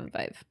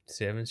 7.75.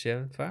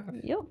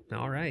 7.75. Yep.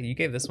 All right. You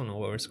gave this one a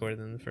lower score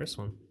than the first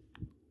one.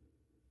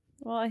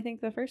 Well, I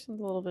think the first one's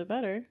a little bit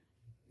better.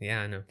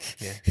 Yeah, I know.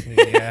 Yeah.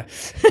 Yeah.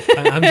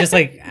 I'm just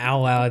like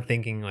out loud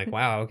thinking like,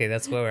 wow, okay,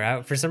 that's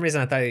lower. For some reason,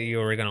 I thought you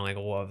were going to like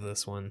love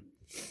this one.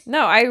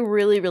 No, I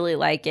really, really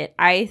like it.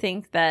 I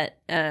think that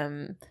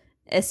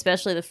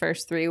especially the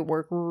first three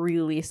work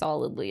really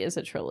solidly as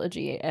a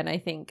trilogy. And I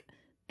think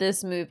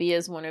this movie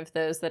is one of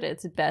those that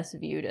it's best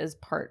viewed as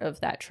part of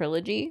that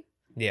trilogy.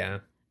 Yeah.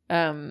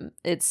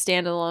 Its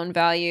standalone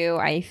value,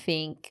 I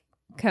think,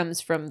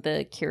 comes from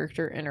the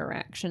character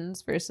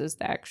interactions versus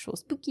the actual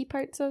spooky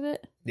parts of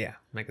it. Yeah,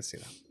 I can see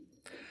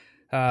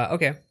that.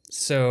 Okay,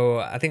 so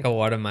I think a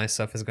lot of my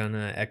stuff is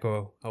gonna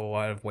echo a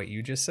lot of what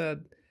you just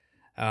said.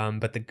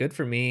 But the good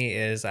for me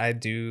is I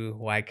do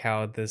like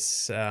how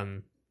this,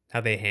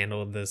 how they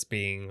handled this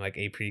being like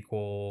a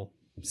prequel,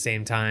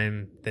 same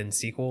time then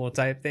sequel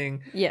type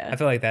thing. Yeah, I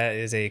feel like that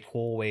is a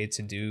cool way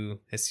to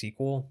do a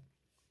sequel.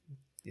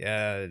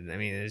 I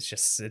mean,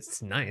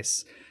 it's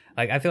nice.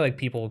 Like, I feel like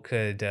people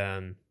could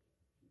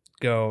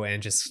go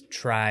and just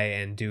try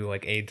and do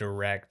like a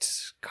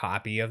direct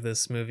copy of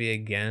this movie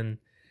again,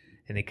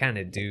 and they kind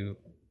of do.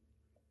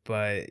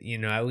 But, you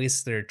know, at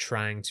least they're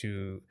trying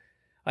to,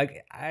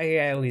 like,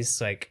 I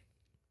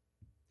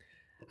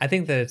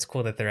think that it's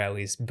cool that they're at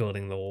least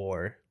building the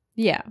lore.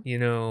 yeah. You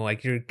know,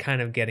 like, you're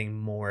kind of getting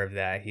more of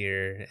that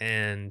here,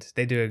 and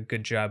they do a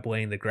good job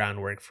laying the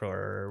groundwork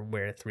for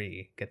where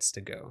 3 gets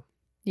to go.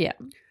 Yeah.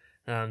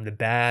 The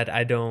bad,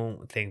 I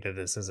don't think that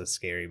this is a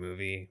scary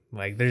movie.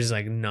 Like, there's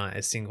like not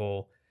a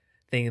single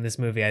thing in this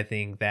movie I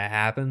think that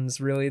happens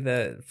really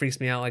that freaks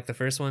me out like the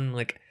first one.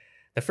 Like,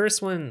 the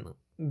first one,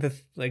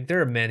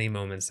 there are many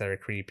moments that are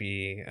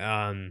creepy.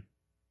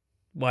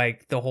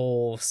 Like the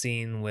whole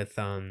scene with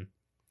them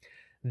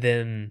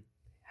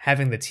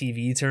having the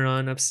TV turn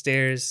on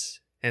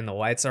upstairs and the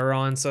lights are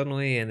on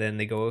suddenly, and then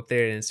they go up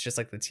there and it's just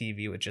like the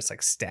TV with just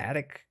like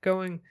static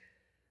going.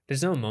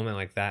 There's no moment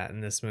like that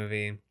in this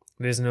movie.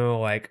 There's no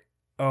like,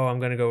 oh, I'm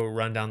going to go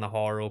run down the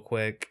hall real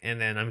quick.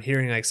 And then I'm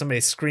hearing like somebody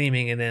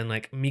screaming. And then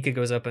like Mika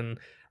goes up and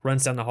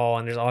runs down the hall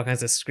and there's all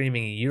kinds of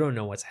screaming. And you don't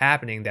know what's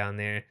happening down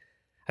there.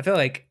 I feel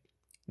like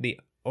the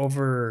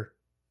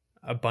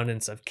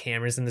overabundance of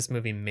cameras in this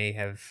movie may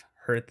have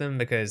hurt them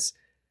because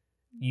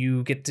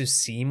you get to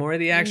see more of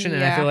the action.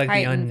 And I feel like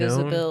the unknown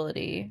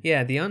visibility.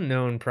 Yeah, the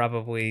unknown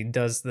probably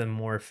does them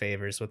more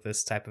favors with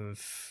this type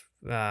of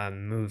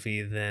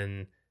movie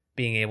than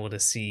being able to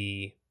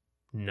see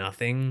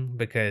nothing,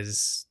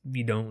 because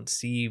you don't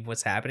see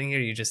what's happening here.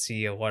 You just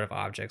see a lot of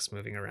objects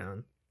moving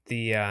around.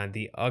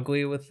 The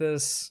ugly with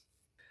this,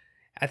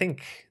 I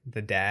think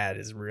the dad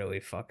is really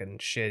fucking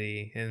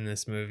shitty in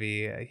this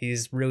movie.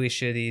 He's really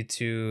shitty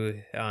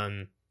to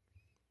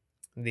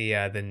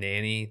the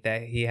nanny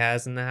that he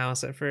has in the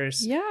house at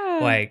first. Yeah.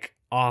 Like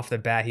off the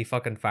bat, he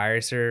fucking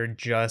fires her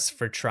just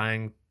for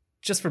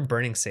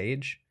burning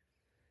sage.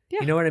 Yeah.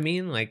 You know what I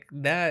mean? Like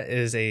that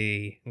is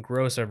a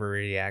gross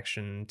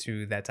overreaction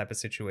to that type of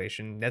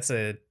situation. That's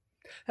a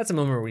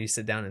moment where you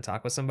sit down and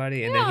talk with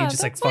somebody, and then he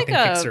just like fucking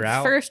kicks her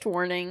out. First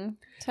warning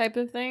type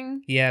of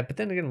thing. Yeah, but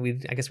then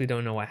again, I guess we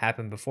don't know what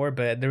happened before,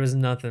 but there was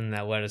nothing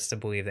that led us to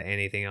believe that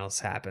anything else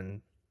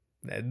happened.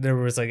 There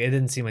was like, it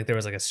didn't seem like there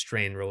was like a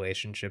strained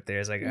relationship there.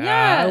 It's like,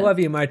 I love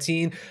you,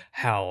 Martine.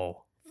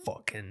 How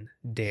fucking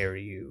dare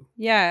you?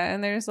 Yeah,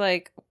 and there's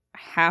like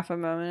half a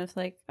moment of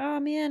like, oh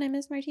man, I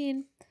miss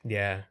Martine.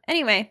 Yeah.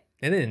 Anyway.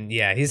 And then,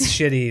 yeah, he's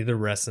shitty the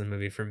rest of the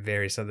movie for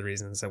various other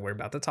reasons that we're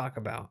about to talk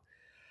about.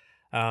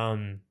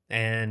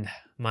 And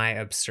my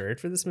absurd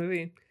for this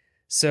movie.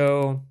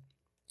 So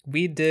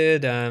we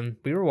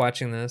were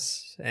watching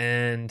this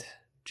and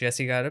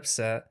Jessie got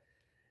upset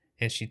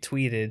and she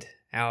tweeted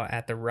out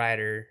at the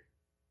writer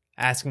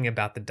asking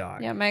about the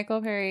dog. Yeah,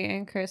 Michael Perry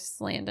and Chris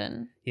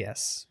Landon.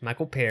 Yes,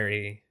 Michael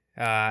Perry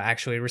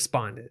actually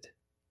responded.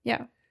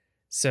 Yeah.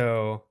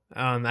 So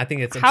I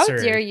think it's absurd.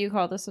 How dare you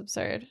call this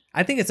absurd?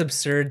 I think it's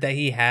absurd that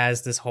he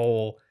has this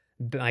whole,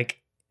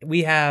 like,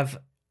 we have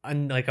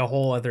like a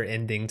whole other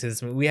ending to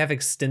this movie. We have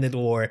extended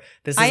lore.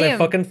 This is a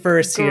fucking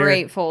first here.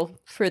 Grateful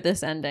for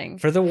this ending.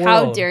 For the world.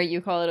 How dare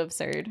you call it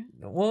absurd?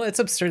 Well, it's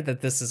absurd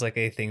that this is like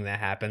a thing that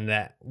happened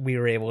that we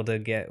were able to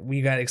get.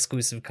 We got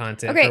exclusive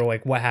content for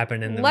like what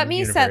happened in the Let me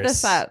universe. set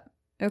this up,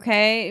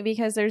 okay?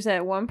 Because there's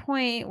at one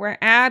point where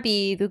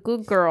Abby, the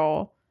good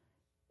girl,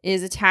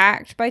 is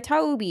attacked by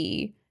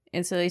Toby.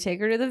 And so they take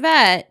her to the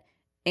vet.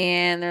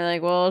 And they're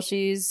like, well,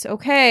 she's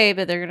okay,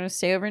 but they're going to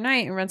stay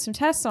overnight and run some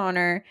tests on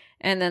her.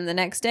 And then the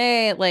next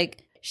day,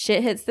 like,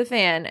 shit hits the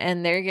fan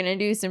and they're going to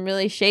do some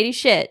really shady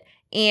shit.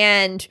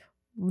 And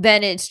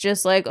then it's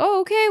just like,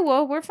 oh, okay,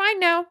 well, we're fine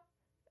now.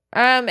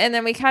 And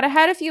then we kind of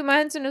had a few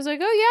months and it was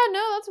like, oh, yeah,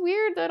 no, that's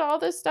weird that all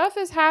this stuff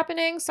is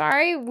happening.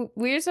 Sorry,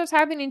 weird stuff's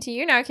happening to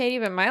you now, Katie,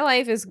 but my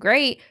life is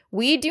great.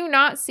 We do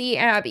not see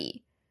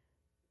Abby.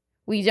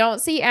 We don't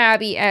see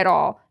Abby at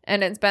all.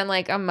 And it's been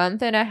like a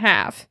month and a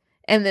half.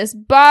 And this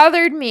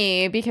bothered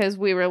me because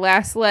we were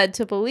last led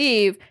to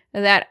believe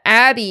that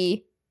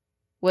Abby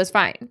was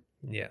fine.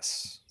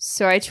 Yes.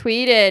 So I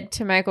tweeted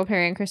to Michael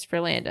Perry and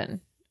Christopher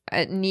Landon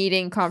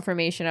needing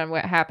confirmation on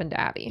what happened to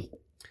Abby.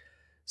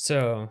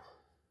 So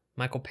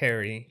Michael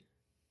Perry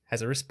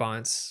has a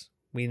response.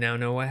 We now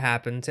know what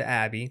happened to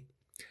Abby.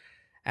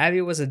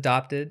 Abby was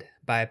adopted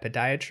by a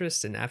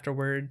podiatrist and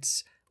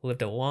afterwards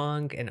lived a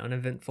long and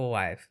uneventful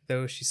life,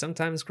 though she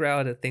sometimes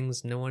growled at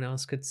things no one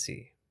else could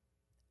see.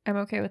 I'm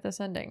okay with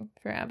this ending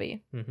for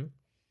Abby. Mm-hmm.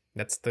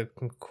 That's the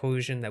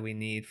conclusion that we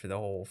need for the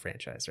whole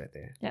franchise right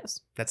there.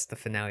 Yes. That's the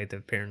finale to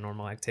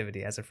Paranormal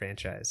Activity as a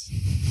franchise.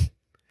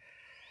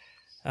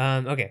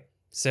 Okay.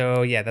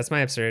 So, yeah, that's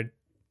my absurd.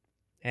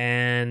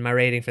 And my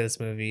rating for this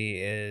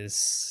movie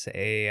is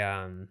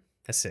a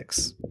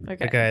 6. Okay.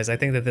 Because I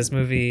think that this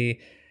movie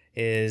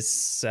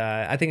is,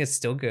 I think it's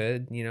still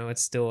good. You know,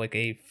 it's still like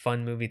a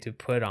fun movie to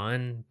put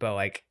on, but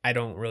like I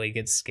don't really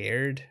get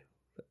scared.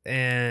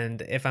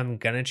 And if I'm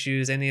gonna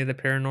choose any of the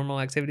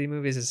Paranormal Activity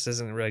movies, this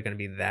isn't really gonna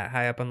be that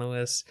high up on the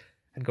list.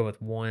 I'd go with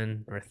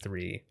 1 or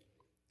 3.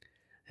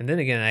 And then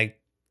again,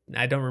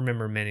 I don't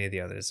remember many of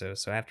the others though,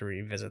 so I have to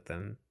revisit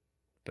them.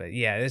 But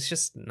yeah, it's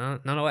just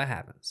not a lot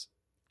happens.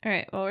 All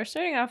right. Well, we're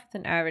starting off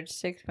with an average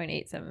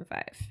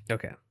 6.875.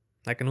 Okay,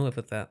 I can live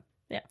with that.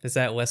 Yeah. Is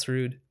that less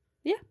rude?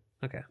 Yeah.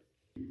 Okay.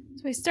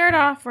 So we start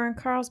off, we're in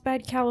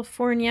Carlsbad,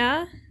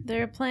 California.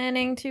 They're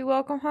planning to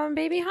welcome home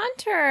baby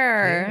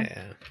Hunter.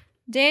 Yeah.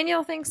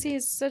 Daniel thinks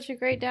he's such a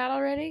great dad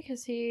already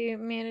because he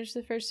managed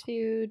the first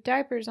few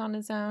diapers on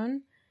his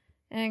own.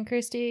 And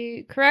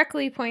Christy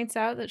correctly points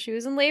out that she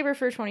was in labor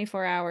for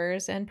 24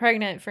 hours and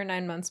pregnant for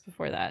 9 months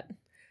before that.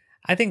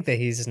 I think that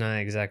he's not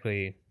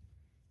exactly...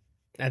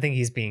 I think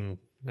he's being,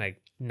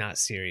 like, not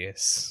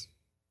serious.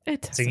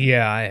 It's like,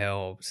 yeah, I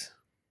helped.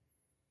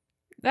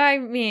 I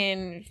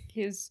mean,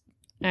 he's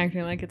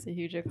acting like it's a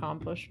huge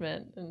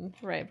accomplishment. And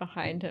right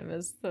behind him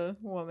is the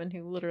woman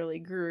who literally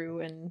grew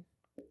and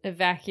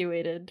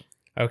evacuated.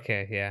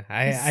 Okay, yeah.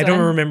 I don't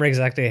remember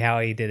exactly how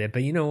he did it,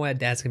 but you know what?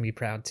 Dad's gonna be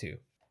proud too.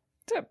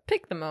 So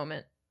pick the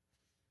moment.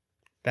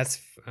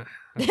 That's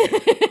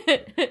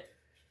okay.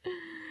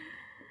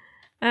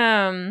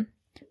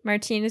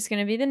 Martine is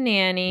gonna be the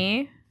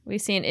nanny. We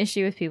see an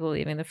issue with people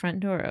leaving the front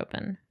door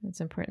open.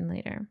 That's important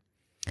later.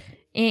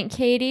 Aunt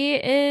Katie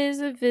is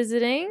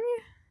visiting.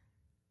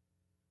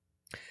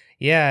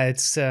 Yeah,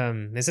 it's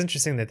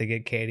interesting that they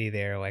get Katie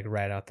there like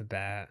right out the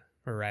bat.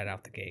 Or right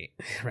out the gate.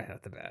 Right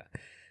out the bat.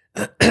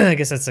 I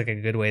guess that's like a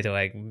good way to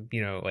like,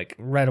 you know, like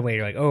right away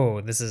you're like,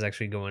 oh, this is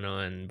actually going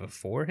on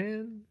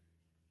beforehand.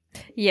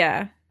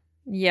 Yeah.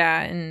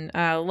 Yeah. And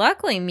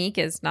luckily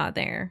Mika's not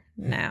there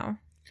now.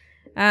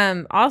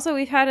 Also,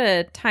 we've had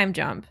a time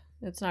jump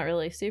It's not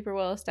really super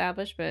well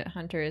established, but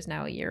Hunter is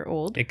now a year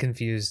old. It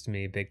confused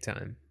me big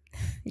time.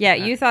 Yeah,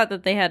 you thought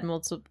that they had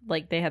multiple,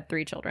 like they had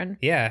 3 children.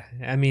 Yeah,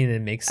 I mean,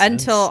 it makes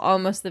sense. Until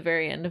almost the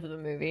very end of the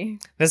movie.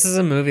 This is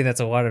a movie that's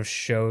a lot of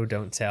show,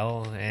 don't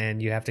tell,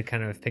 and you have to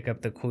kind of pick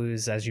up the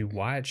clues as you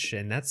watch,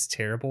 and that's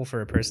terrible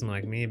for a person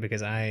like me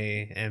because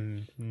I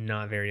am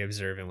not very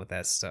observant with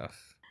that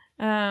stuff.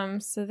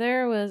 So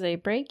there was a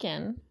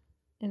break-in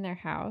in their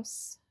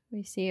house.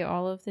 We see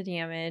all of the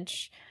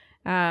damage.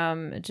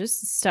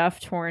 Just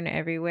stuff torn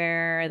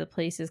everywhere. The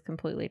place is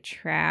completely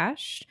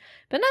trashed,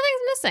 but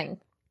nothing's missing.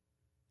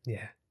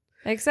 Yeah.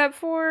 Except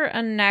for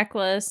a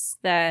necklace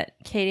that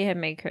Katie had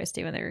made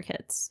Christy when they were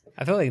kids.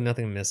 I feel like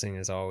nothing missing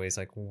is always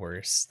like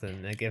worse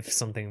than like if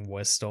something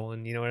was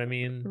stolen, you know what I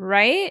mean?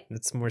 Right?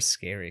 It's more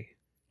scary.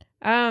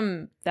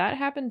 That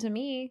happened to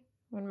me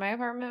when my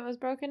apartment was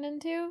broken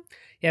into.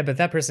 Yeah, but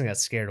that person got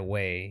scared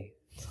away.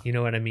 You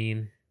know what I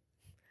mean?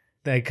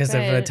 Like because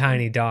of a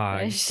tiny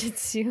dog. A Shih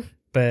Tzu.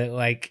 But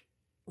like,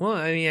 well,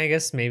 I mean, I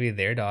guess maybe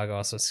their dog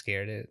also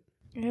scared it.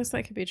 I guess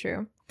that could be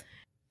true.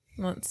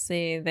 Let's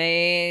see.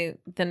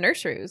 The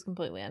nursery was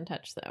completely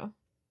untouched though.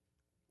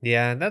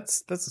 Yeah,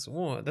 that's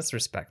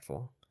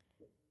respectful.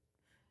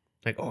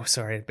 Like, oh,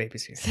 sorry,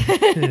 baby's here.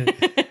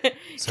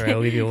 Sorry, I'll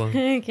leave you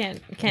alone.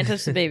 Can't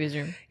touch the baby's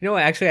room. You know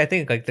what? Actually, I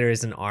think like there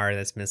is an R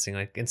that's missing.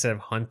 Like instead of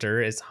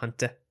Hunter, it's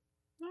Hunter.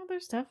 No,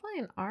 there's definitely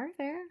an R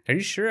there. Are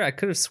you sure? I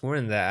could have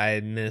sworn that I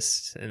had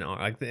missed an R.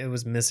 Like it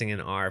was missing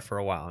an R for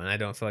a while, and I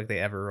don't feel like they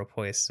ever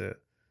replaced it.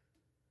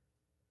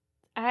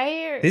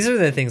 These are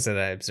the things that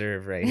I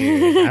observe right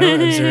here. I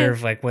don't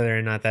observe like whether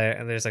or not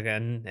that there's like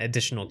an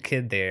additional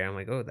kid there. I'm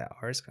like, oh, that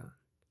R's gone.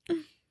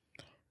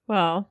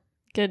 Well,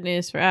 good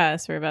news for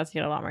us. We're about to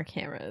get a lot more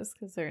cameras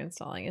because they're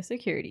installing a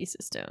security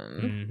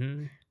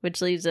system,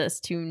 which leads us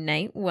to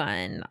night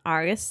 1,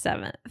 August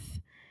 7th.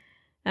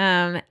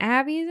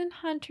 Abby's in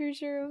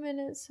Hunter's room and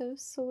it's so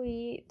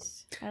sweet.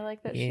 I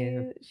like that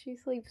she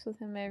sleeps with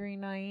him every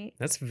night.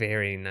 That's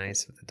very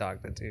nice of the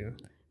dog to do.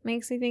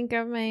 Makes me think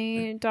of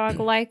my dog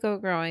Lyko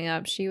growing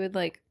up. She would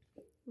like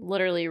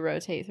literally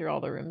rotate through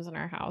all the rooms in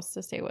our house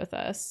to stay with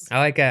us. I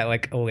like at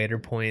like a later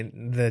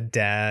point, the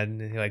dad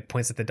he like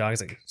points at the dog.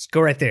 He's like, just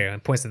go right there,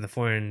 and points at the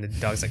floor, and the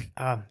dog's like,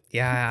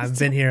 yeah, I've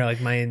been here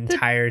like my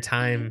entire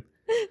time.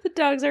 The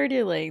dog's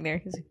already laying there.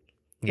 He's like,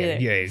 yeah.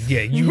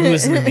 You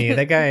listen to me.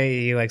 That guy,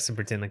 he likes to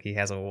pretend like he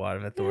has a lot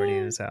of authority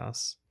in his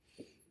house.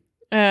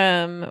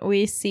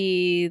 We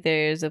see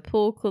there's the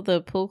pool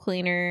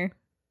cleaner.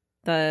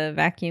 The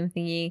vacuum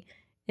thingy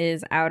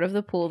is out of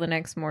the pool the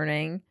next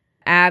morning.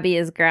 Abby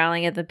is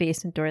growling at the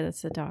basement door.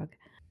 That's the dog.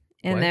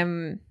 And What?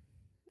 then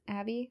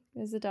Abby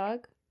is the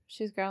dog.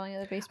 She's growling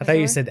at the basement I thought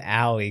door. you said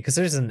Allie, because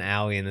there's an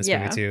Allie in this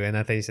movie too, and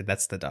I thought you said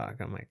that's the dog.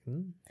 I'm like,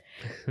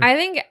 I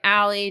think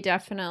Allie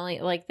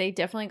definitely, like, they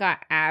definitely got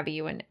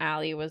Abby when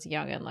Allie was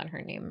young and let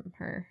her name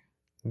her.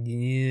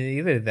 Yeah,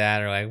 either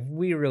that or like,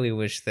 we really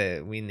wish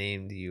that we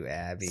named you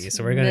Abby,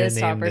 so we're gonna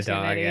name the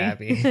dog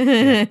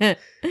Abby.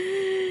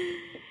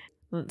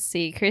 Let's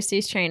see.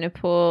 Christy's trying to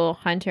pull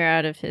Hunter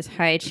out of his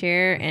high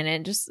chair, and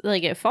it just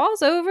like it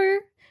falls over.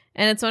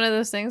 And it's one of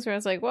those things where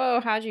it's like, whoa,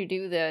 how'd you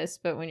do this?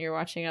 But when you're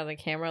watching on the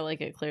camera,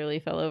 like it clearly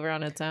fell over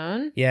on its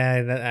own. Yeah, I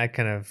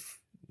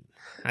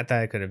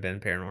thought it could have been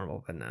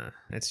paranormal, but nah,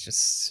 it's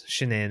just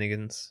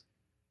shenanigans.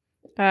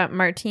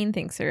 Martine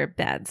thinks there are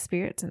bad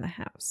spirits in the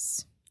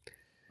house.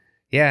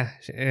 Yeah,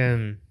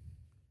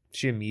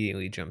 she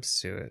immediately jumps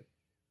to it,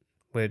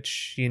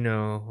 which, you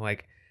know,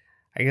 like,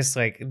 I guess,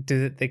 like,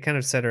 they kind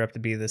of set her up to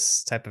be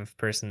this type of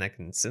person that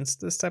can sense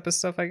this type of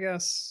stuff, I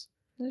guess.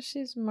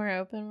 She's more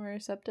open, more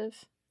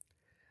receptive.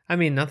 I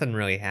mean, nothing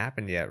really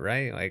happened yet,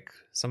 right? Like,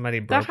 somebody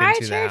broke the high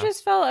into the chair house.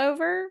 just fell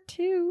over,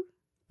 too.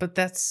 But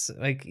that's,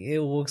 like, it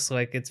looks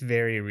like it's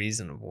very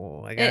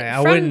reasonable. Like,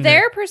 from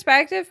their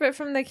perspective, but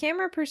from the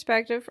camera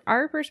perspective,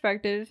 our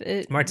perspective,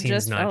 it Martine's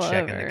just not fell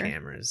checking over. the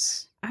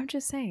cameras. I'm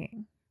just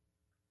saying.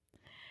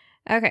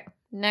 Okay,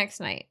 next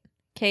night.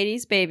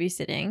 Katie's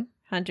babysitting.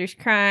 Hunter's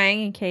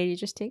crying, and Katie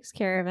just takes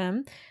care of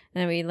him.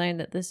 And we learn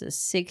that this is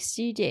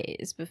 60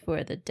 days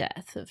before the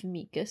death of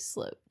Mika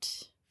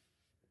Sloat.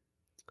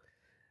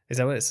 Is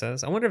that what it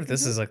says? I wonder if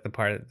this is, like, the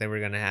part that we're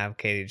going to have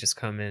Katie just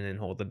come in and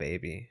hold the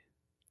baby.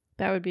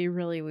 That would be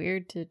really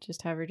weird to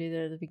just have her do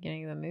that at the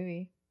beginning of the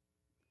movie.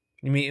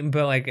 You mean,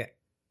 but, like,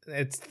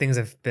 it's things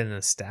have been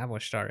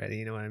established already,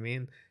 you know what I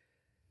mean?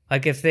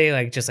 Like, if they,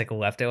 like, just, like,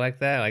 left it like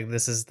that, like,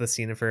 this is the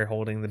scene of her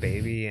holding the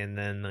baby, and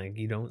then, like,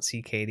 you don't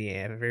see Katie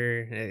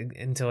ever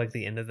until, like,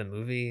 the end of the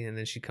movie, and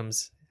then she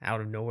comes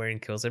out of nowhere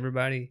and kills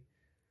everybody.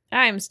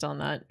 I'm still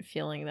not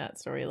feeling that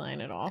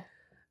storyline at all.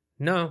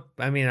 No,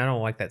 I mean, I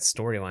don't like that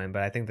storyline,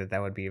 but I think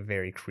that would be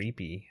very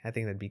creepy. I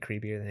think that'd be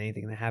creepier than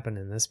anything that happened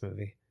in this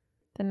movie.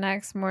 The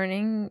next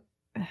morning,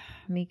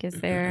 Mika's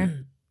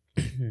there.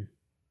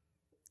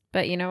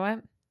 But you know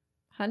what?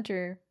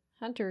 Hunter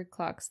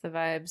clocks the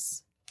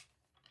vibes.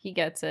 He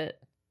gets it.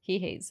 He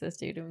hates this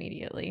dude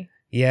immediately.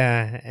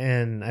 Yeah,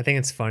 and I think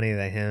it's funny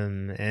that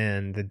him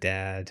and the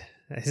dad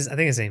I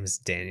think his name is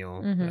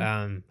Daniel.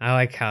 Mhm. I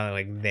like how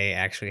like they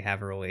actually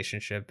have a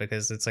relationship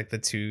because it's like the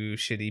two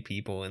shitty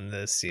people in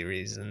the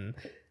series, and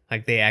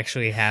like they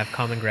actually have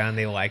common ground.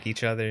 They like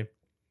each other.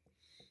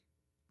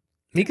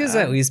 Mika's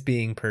at least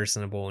being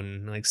personable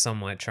and like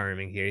somewhat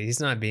charming here. He's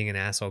not being an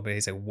asshole, but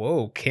he's like,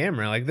 whoa,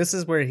 camera. Like this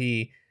is where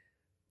he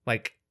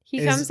like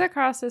comes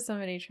across as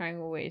somebody trying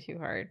way too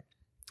hard.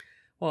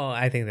 Well,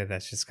 I think that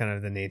that's just kind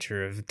of the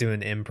nature of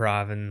doing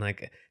improv, and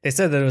like they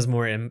said that it was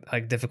more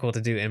like difficult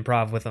to do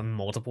improv with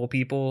multiple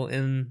people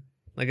in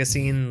like a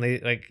scene.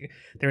 They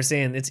were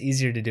saying it's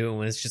easier to do it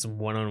when it's just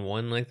one on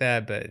one like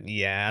that. But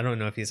yeah, I don't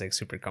know if he's like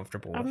super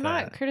comfortable with that. I'm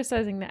not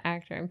criticizing the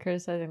actor. I'm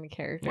criticizing the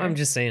character. Well, I'm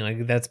just saying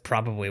like that's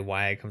probably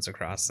why it comes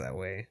across that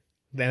way.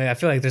 I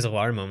feel like there's a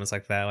lot of moments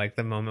like that, like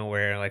the moment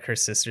where like her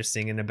sister's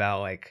singing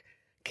about like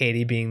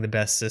Katie being the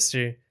best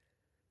sister.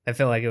 I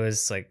feel like it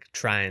was like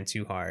trying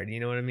too hard. You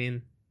know what I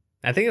mean?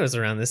 I think it was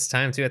around this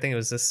time too. I think it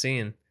was this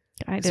scene.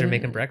 They're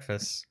making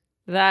breakfast.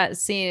 That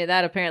scene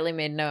that apparently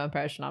made no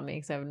impression on me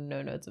because I have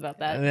no notes about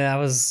that. I mean, that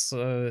was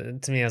to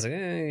me. I was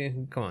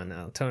like, come on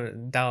now,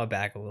 dial it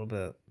back a little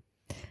bit.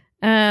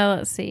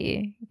 Let's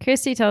see.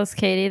 Christy tells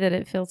Katie that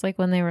it feels like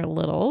when they were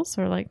little.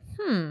 So we're like,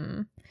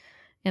 And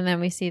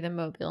then we see the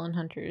mobile in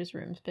Hunter's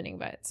room spinning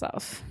by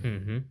itself.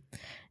 Mm-hmm.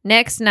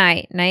 Next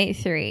night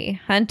 3.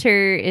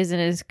 Hunter is in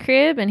his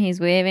crib and he's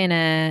waving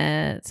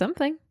at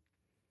something.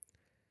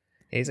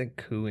 He's like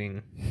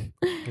cooing.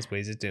 That's what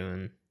he's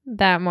doing.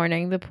 That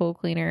morning, the pool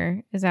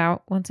cleaner is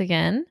out once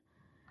again.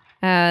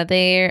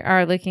 They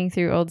are looking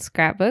through old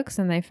scrapbooks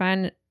and they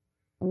find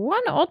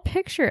one old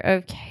picture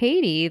of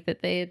Katie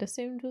that they had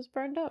assumed was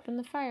burned up in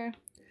the fire.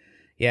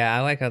 Yeah,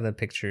 I like how the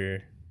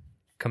picture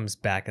comes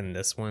back in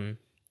this one.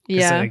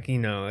 Yeah, like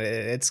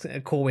it's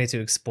a cool way to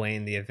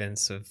explain the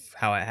events of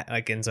how it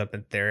like ends up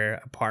at their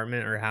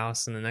apartment or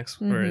house in the next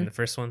or in the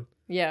first one.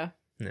 Yeah,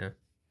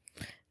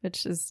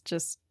 which is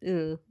just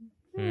it's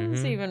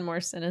even more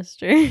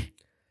sinister.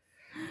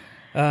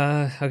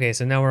 Okay,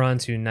 so now we're on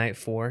to night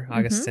 4,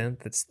 August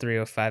 10th. It's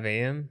 3:05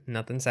 a.m.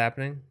 Nothing's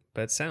happening,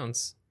 but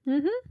sounds.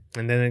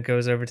 And then it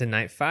goes over to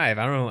night 5.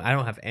 I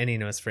don't have any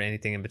notes for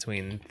anything in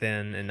between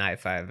then and night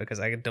 5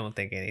 because I don't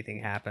think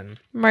anything happened.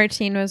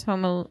 Martine was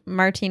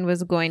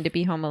going to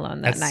be home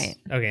alone that night.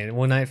 Okay,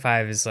 well, night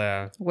 5 is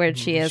where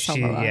she is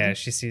home alone. Yeah,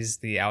 she sees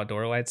the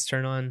outdoor lights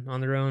turn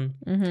on their own,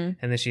 and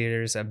then she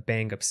hears a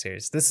bang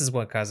upstairs. This is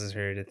what causes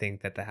her to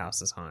think that the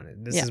house is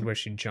haunted. This is where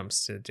she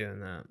jumps to doing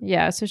that.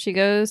 Yeah, so she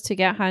goes to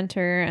get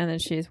Hunter, and then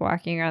she's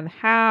walking around the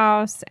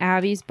house.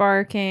 Abby's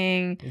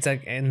barking. It's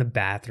like in the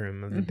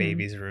bathroom of the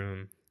baby's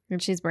room.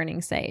 And she's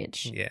burning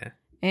sage. Yeah.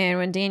 And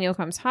when Daniel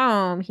comes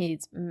home,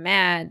 he's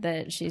mad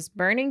that she's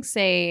burning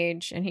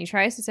sage. And he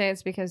tries to say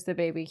it's because the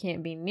baby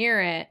can't be near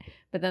it.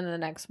 But then the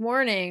next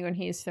morning, when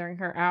he's throwing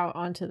her out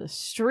onto the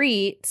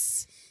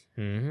streets,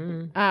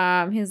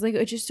 he's like,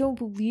 I just don't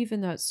believe in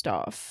that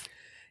stuff.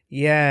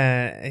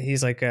 Yeah.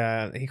 He's like,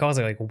 he calls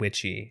it like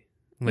witchy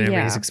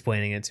whenever he's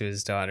explaining it to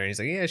his daughter. He's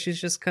like, yeah,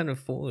 she's just kind of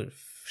full of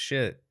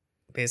shit.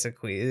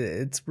 Basically,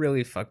 it's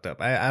really fucked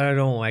up. I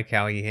don't like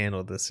how he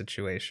handled this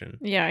situation.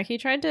 Yeah, he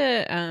tried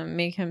to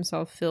make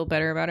himself feel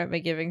better about it by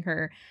giving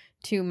her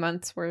 2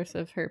 months worth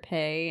of her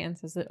pay and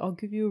says that I'll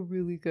give you a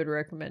really good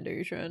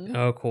recommendation.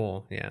 Oh,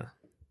 cool. Yeah.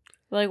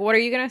 Like, what are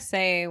you gonna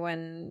say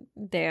when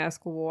they ask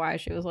why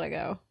she was let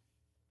go?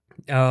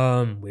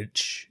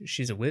 Witch.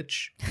 She's a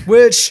witch.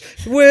 Witch.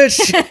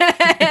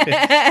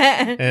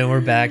 And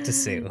we're back to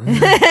Salem.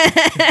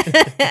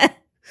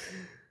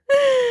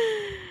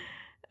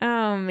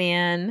 Oh,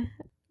 man.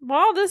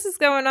 While this is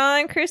going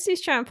on,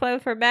 Christy's trying to play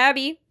with her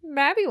Babby.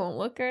 Babby won't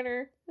look at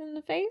her in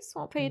the face,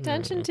 won't pay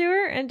attention to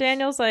her. And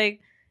Daniel's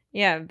like,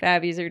 yeah,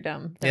 Babbies are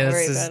dumb. Don't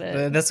worry about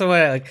it. That's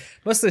why like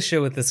most of the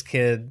show with this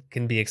kid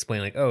can be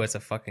explained like, oh, it's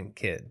a fucking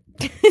kid.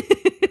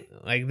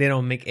 Like, they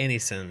don't make any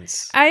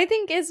sense. I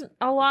think it's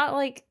a lot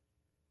like,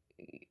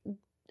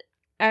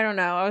 I don't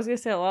know. I was going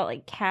to say a lot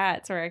like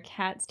cats, where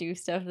cats do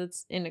stuff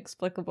that's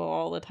inexplicable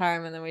all the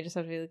time. And then we just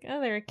have to be like, oh,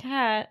 they're a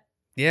cat.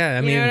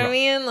 Yeah, you know what I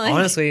mean? Like,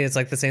 honestly, it's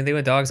like the same thing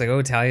with dogs. Like,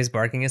 oh, Tally's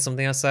barking at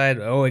something outside.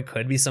 Oh, it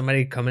could be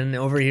somebody coming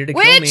over here to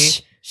kill me.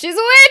 She's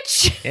a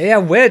witch! Yeah,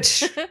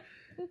 witch!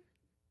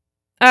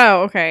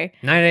 Oh, okay.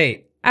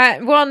 Night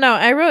 8. Well, no,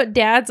 I wrote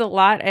dads a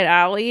lot at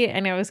Allie,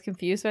 and I was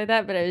confused by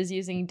that, but I was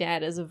using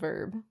dad as a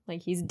verb.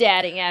 Like, he's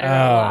dadding at her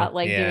a lot,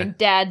 like doing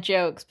dad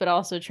jokes, but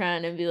also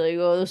trying to be like,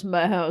 oh, this is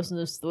my house, and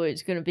this is the way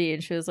it's going to be.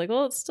 And she was like,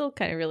 well, it's still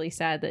kind of really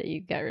sad that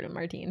you got rid of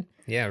Martine.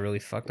 Yeah, really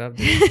fucked up,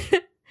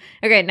 dude.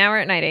 Okay, now we're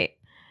at night 8.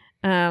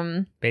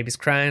 Baby's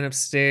crying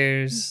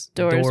upstairs.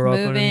 Door's the door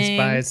moving. opens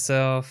by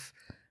itself.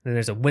 Then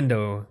there's a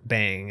window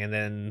bang, and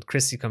then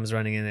Christy comes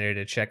running in there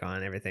to check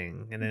on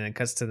everything. And then it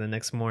cuts to the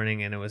next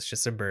morning, and it was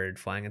just a bird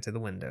flying into the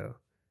window.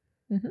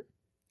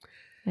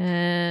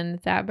 And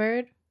that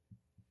bird.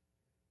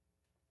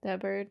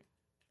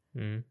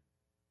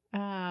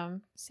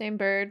 Same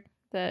bird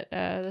that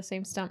the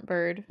same stump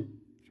bird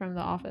from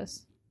The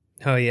Office.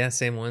 Oh yeah,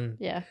 same one.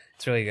 Yeah,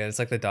 it's really good. It's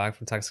like the dog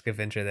from Toxic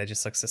Avenger that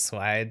just likes to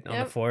slide on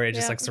the floor. It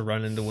just likes to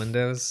run into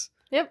windows.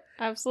 Yep,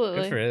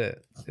 absolutely. Good for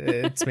it.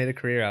 It's made a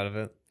career out of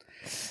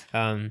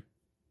it.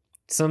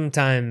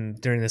 Sometime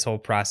during this whole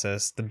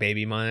process, the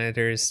baby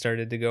monitors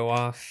started to go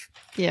off.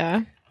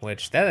 Yeah.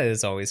 Which that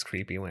is always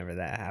creepy whenever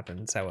that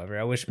happens. However,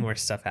 I wish more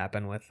stuff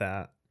happened with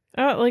that.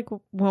 Oh, like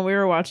when we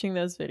were watching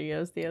those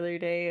videos the other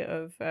day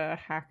of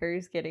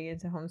hackers getting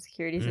into home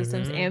security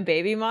systems and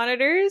baby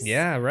monitors.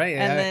 Yeah, right.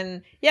 And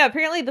then,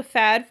 apparently the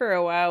fad for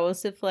a while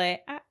was to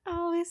play I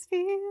Always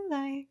Feel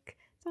Like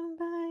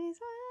Somebody's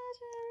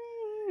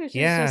Watching Me.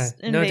 Yeah.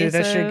 No, dude,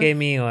 that shit gave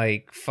me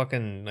like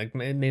fucking, like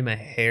it made my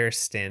hair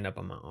stand up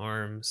on my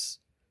arms.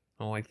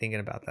 I don't like thinking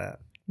about that.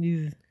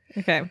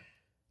 Okay.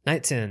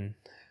 Night 10,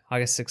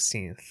 August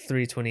 16th,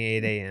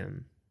 3:28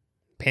 a.m.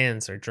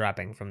 Pans are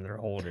dropping from their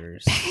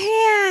holders.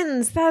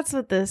 Pans! That's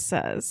what this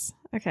says.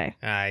 Okay.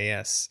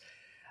 Yes.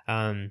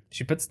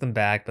 She puts them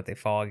back, but they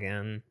fall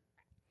again.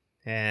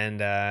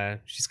 And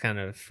she's kind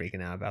of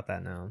freaking out about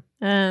that now.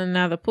 And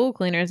now the pool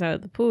cleaner's out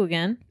of the pool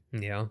again.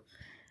 Yeah.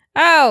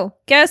 Oh,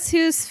 guess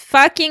who's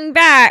fucking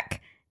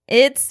back?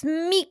 It's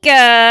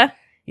Mika.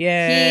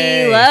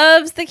 Yay! He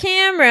loves the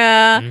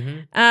camera. Mm-hmm.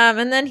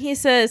 And then he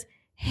says,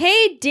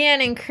 "Hey, Dan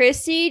and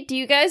Christy, do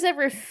you guys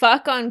ever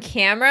fuck on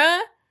camera?"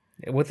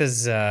 With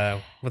his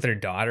with her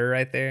daughter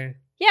right there.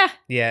 Yeah.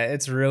 Yeah,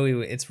 it's really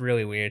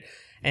weird.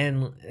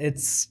 And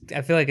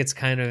I feel like it's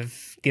kind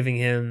of giving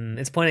him,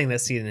 it's planting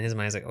that seed in his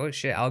mind. It's like, oh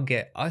shit, I'll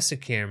get us a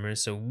camera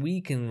so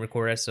we can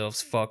record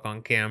ourselves fuck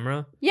on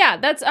camera. Yeah,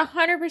 that's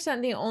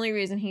 100% the only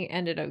reason he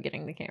ended up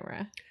getting the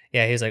camera.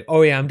 Yeah, he's like,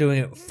 oh yeah, I'm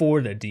doing it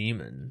for the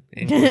demon,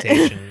 in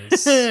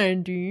quotations.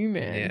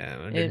 Demon. Yeah,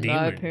 the in demon.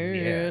 my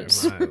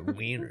pants. Yeah, my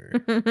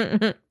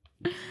wiener.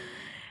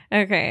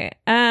 Okay.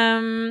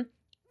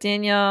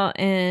 Danielle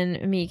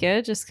and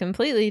Mika just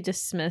completely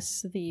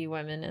dismiss the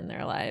women in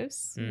their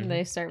lives. Mm-hmm.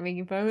 They start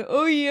making fun of,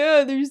 oh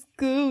yeah, there's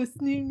ghosts.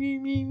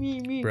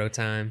 Me. Bro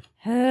time.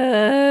 Oh,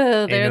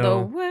 they're Ain't the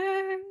no-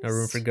 worst. No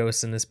room for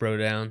ghosts in this bro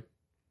down.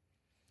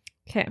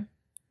 Okay.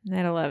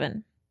 Night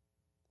 11.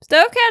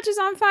 Stove catches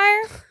on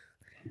fire.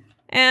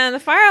 And the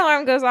fire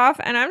alarm goes off.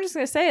 And I'm just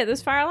going to say it.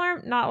 This fire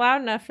alarm, not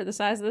loud enough for the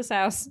size of this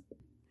house.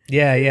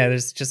 Yeah,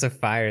 there's just a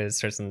fire that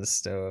starts on the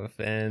stove.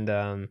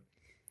 And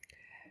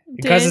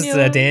because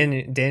it's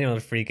Daniel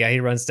to freak out, he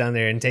runs down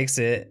there and takes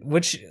it,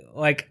 which,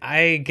 like,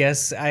 I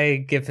guess I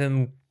give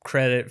him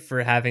credit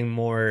for having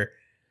more,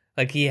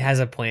 like, he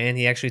has a plan.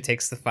 He actually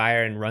takes the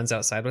fire and runs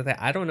outside with it.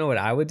 I don't know what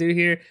I would do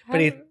here,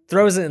 but he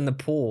throws it in the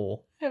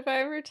pool. Have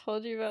I ever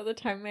told you about the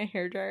time my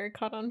hairdryer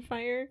caught on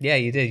fire? Yeah,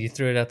 you did. You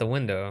threw it out the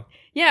window.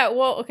 Yeah,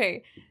 well,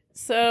 okay.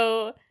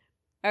 So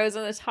I was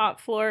on the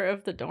top floor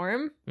of the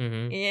dorm,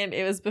 Mm-hmm. and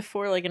it was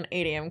before, like, an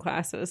 8 a.m.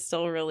 class. It was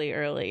still really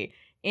early.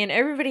 And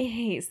everybody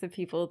hates the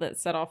people that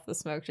set off the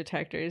smoke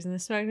detectors. And the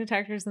smoke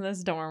detectors in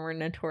this dorm were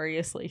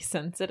notoriously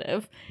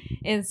sensitive.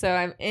 And so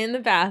I'm in the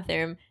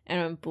bathroom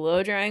and I'm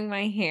blow drying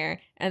my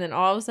hair. And then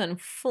all of a sudden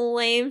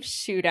flames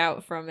shoot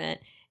out from it.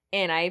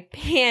 And I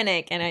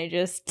panic and I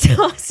just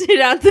toss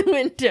it out the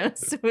window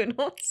so it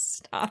don't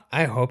stop.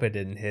 I hope it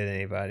didn't hit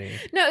anybody.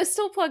 No, it's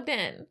still plugged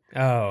in.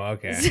 Oh,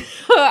 okay. So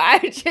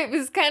it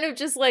was kind of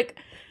just like,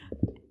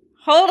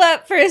 hold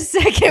up for a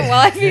second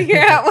while I figure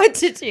out what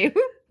to do.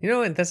 You know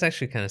what? That's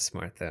actually kind of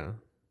smart, though.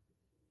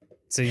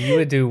 So you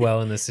would do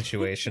well in this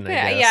situation, I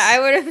guess. Yeah, I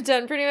would have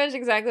done pretty much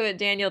exactly what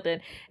Daniel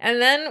did.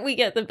 And then we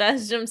get the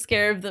best jump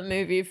scare of the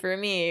movie for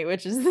me,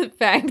 which is the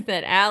fact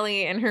that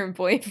Allie and her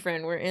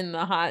boyfriend were in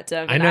the hot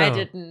tub, and I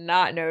did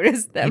not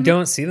notice them. You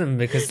don't see them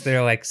because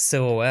they're like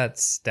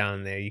silhouettes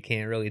down there. You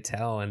can't really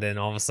tell. And then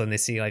all of a sudden they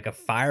see like a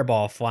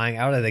fireball flying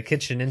out of the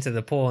kitchen into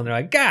the pool, and they're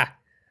like, "Gah!"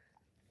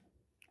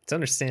 It's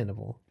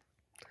understandable.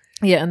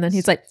 Yeah, and then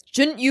he's like,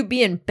 "Shouldn't you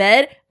be in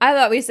bed? I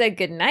thought we said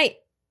goodnight,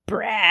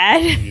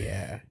 Brad."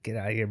 Yeah, get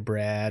out of here,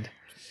 Brad.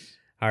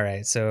 All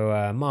right,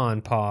 so Ma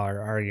and Pa are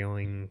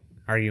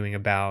arguing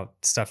about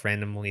stuff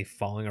randomly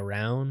falling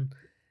around,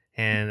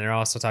 and they're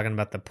also talking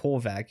about the pool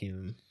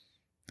vacuum.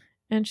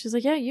 And she's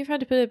like, "Yeah, you've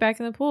had to put it back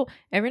in the pool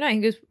every night."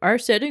 He goes, "Our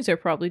settings are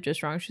probably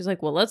just wrong." She's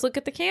like, "Well, let's look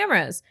at the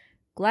cameras."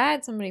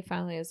 Glad somebody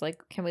finally is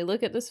like, "Can we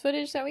look at this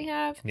footage that we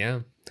have?" Yeah.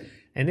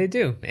 And they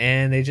do.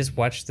 And they just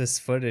watch this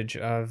footage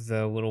of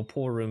the little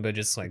pool Roomba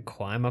just like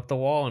climb up the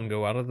wall and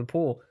go out of the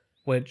pool.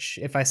 Which,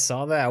 if I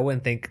saw that, I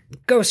wouldn't think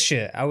ghost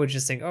shit. I would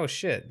just think, oh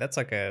shit, that's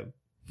like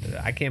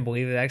I can't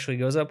believe it actually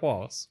goes up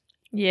walls.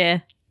 Yeah.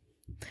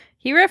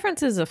 He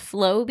references a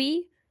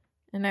Floby,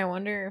 and I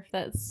wonder if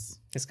that's...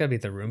 It's gotta be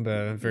the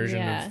Roomba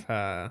version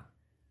of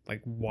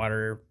like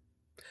the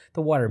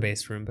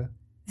water-based Roomba.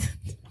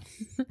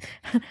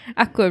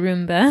 Aqua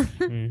Roomba.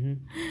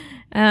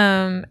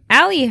 Mm-hmm.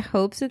 Allie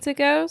hopes it's a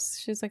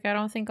ghost. She's like, "I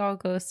don't think all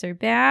ghosts are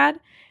bad."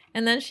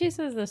 And then she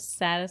says the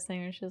saddest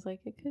thing, where she's like,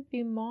 "It could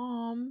be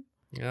Mom."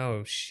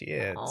 Oh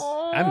shit.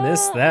 Oh, I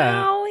missed that.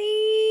 Allie.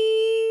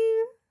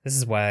 This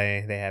is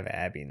why they have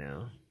Abby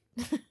now.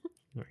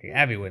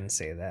 Abby wouldn't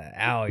say that.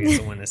 Allie's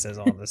the one that says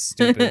all this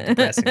stupid,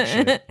 depressing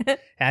shit.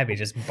 Abby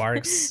just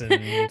barks and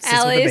sits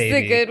Allie's with the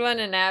baby. the good one,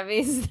 and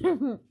Abby's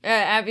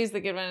Abby's the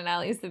good one, and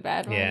Allie's the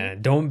bad one. Yeah,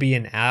 don't be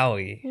an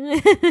Allie.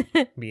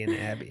 Be an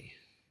Abby.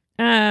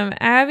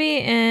 Abby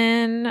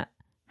and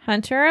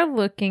Hunter are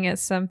looking at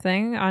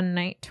something on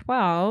night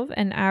 12,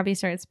 and Abby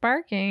starts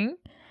barking.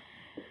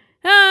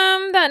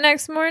 That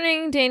next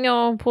morning,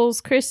 Daniel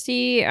pulls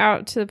Christy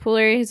out to the pool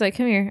area. He's like,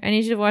 come here, I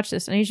need you to watch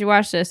this. I need you to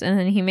watch this. And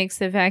then he makes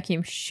the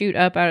vacuum shoot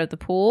up out of the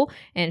pool,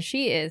 and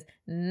she is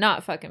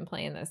not fucking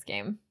playing this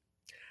game.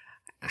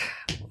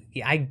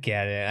 Yeah, I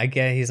get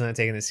it. He's not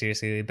taking it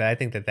seriously, but I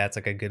think that that's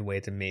like a good way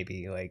to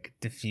maybe like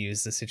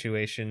diffuse the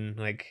situation.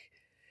 Like,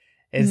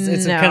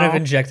 it's kind of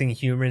injecting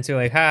humor into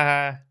like,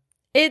 ha.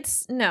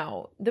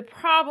 The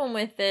problem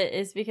with it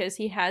is because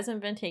he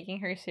hasn't been taking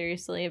her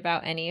seriously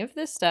about any of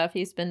this stuff.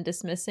 He's been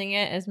dismissing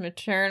it as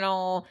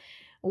maternal,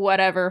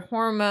 whatever,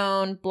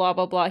 hormone, blah,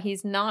 blah, blah.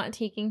 He's not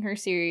taking her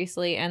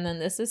seriously. And then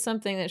this is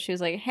something that she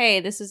was like, hey,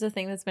 this is a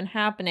thing that's been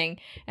happening.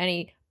 And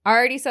he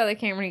already saw the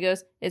camera and he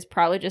goes, it's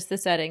probably just the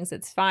settings.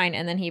 It's fine.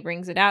 And then he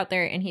brings it out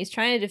there and he's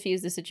trying to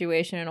diffuse the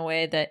situation in a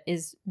way that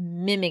is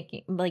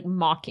mimicking, like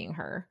mocking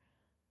her.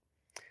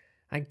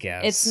 I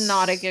guess. It's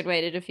not a good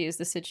way to diffuse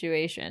the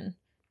situation.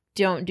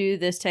 Don't do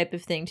this type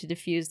of thing to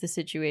diffuse the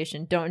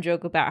situation. Don't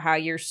joke about how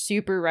you're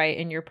super right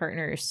and your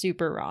partner is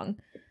super wrong.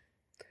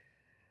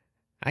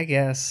 I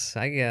guess.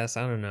 I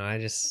don't know. I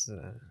just,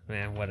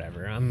 man,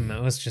 whatever.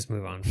 Let's just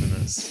move on from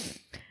this.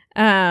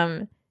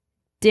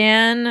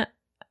 Dan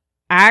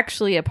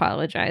actually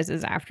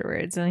apologizes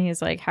afterwards and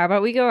he's like, how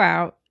about we go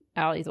out?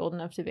 Allie's old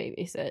enough to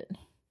babysit.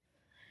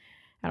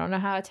 I don't know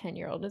how a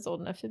 10-year-old is old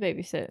enough to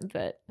babysit,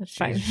 but that's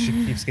fine. She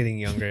keeps getting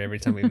younger every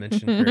time we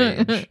mention her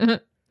age.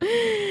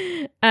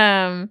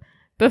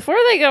 Before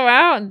they go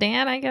out,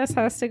 Dan, I guess,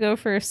 has to go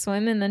for a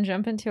swim and then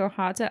jump into a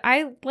hot tub.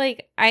 I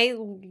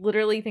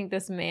literally think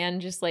this man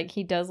just like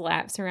he does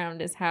laps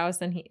around his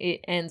house and it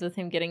ends with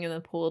him getting in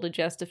the pool to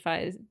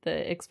justify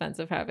the expense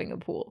of having a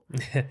pool.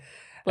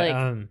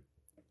 Like,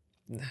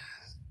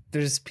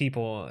 there's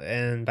people,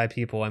 and by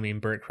people I mean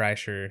Bert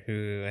Kreischer,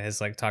 who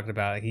has like talked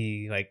about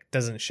he like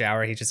doesn't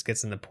shower, he just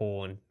gets in the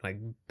pool and like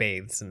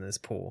bathes in this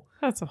pool.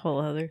 That's a whole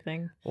other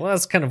thing. Well,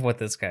 that's kind of what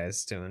this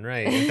guy's doing,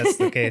 right? If that's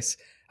the case.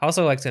 I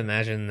also like to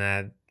imagine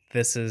that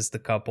this is the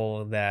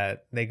couple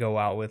that they go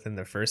out with in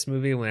the first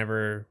movie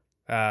whenever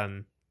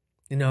that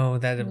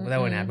wouldn't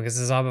happen because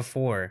this is all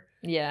before.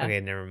 Yeah. Okay,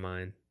 never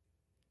mind.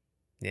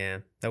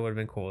 Yeah, that would have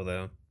been cool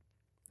though.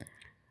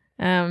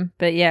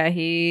 But yeah,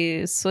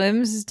 he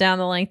swims down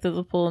the length of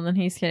the pool and then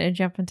he's gonna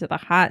jump into the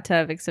hot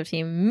tub, except he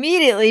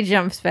immediately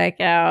jumps back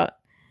out.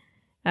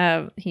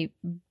 He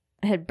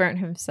had burnt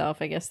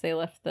himself. I guess they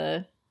left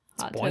the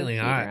hot tub boiling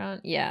heater hot.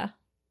 on. Yeah.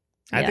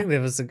 I think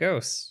that was the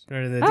ghost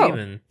or the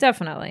demon.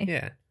 Definitely.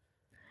 Yeah.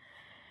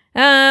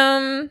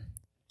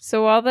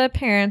 So while the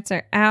parents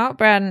are out,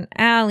 Brad and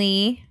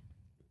Allie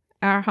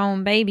are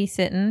home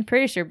babysitting.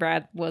 Pretty sure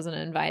Brad wasn't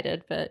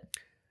invited, but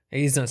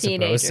he's not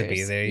supposed to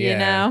be there. Yeah, you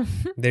know?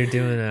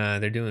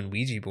 they're doing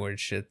Ouija board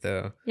shit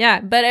though.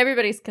 Yeah, but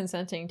everybody's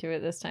consenting to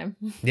it this time.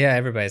 Yeah,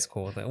 everybody's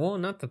cool with it. Well,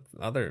 not the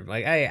other.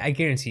 Like I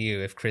guarantee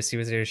you, if Chrissy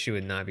was there, she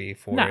would not be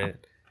for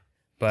it.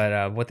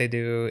 But what they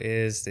do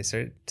is they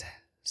start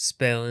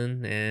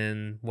spelling,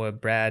 and what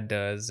Brad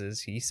does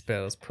is he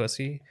spells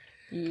pussy.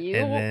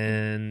 Yep. And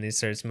then it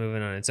starts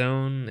moving on its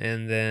own,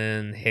 and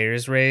then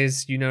hairs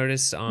raised, you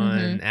notice,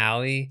 on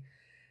Allie,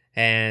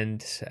 and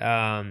it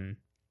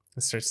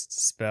starts to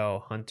spell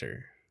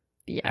Hunter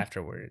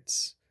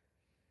afterwards.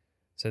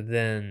 So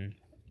then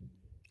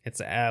it's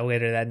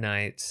later that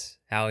night,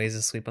 Allie's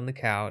asleep on the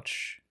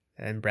couch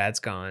and Brad's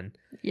gone.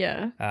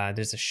 Yeah.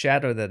 There's a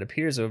shadow that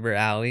appears over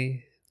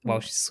Allie while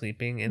she's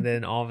sleeping, and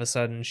then all of a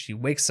sudden she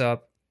wakes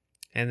up,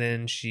 and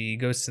then she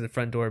goes to the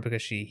front door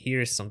because she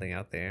hears something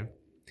out there.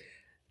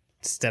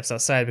 Steps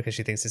outside because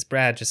she thinks it's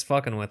Brad just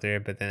fucking with her,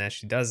 but then as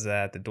she does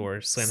that, the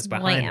door slams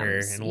behind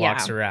her and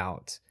locks her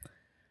out.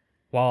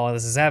 While all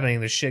this is happening,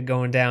 there's shit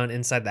going down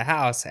inside the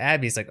house.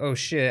 Abby's like, oh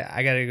shit,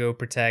 I gotta go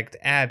protect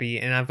Abby,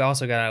 and I've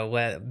also gotta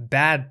let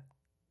bad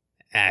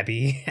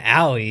Abby,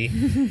 Allie,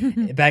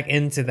 back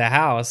into the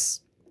house,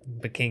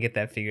 but can't get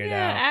that figured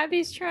out.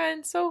 Abby's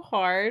trying so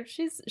hard.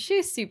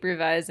 She's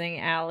supervising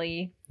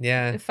Allie.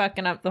 Yeah.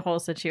 Fucking up the whole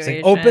situation.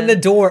 Like, open the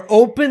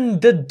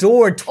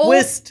door,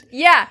 twist.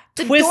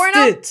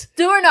 Twist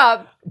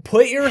doorknob.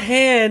 Put your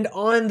hand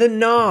on the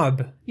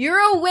knob. You're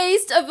a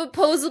waste of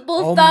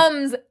opposable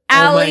thumbs,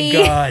 Allie.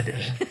 Oh my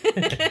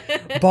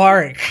god.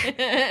 Bark.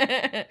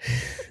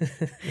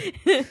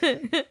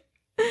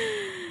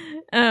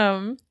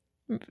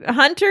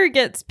 Hunter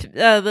gets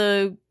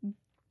the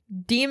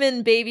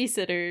demon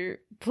babysitter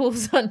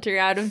pulls Hunter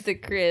out of the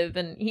crib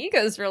and he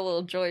goes for a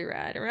little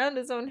joyride around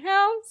his own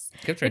house,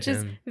 which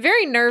is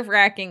very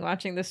nerve-wracking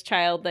watching this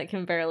child that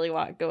can barely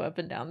walk go up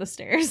and down the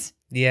stairs.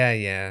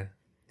 Yeah.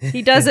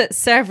 He does it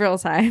several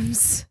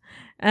times.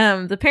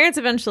 The parents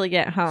eventually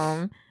get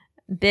home.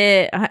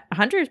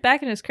 Hunter's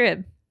back in his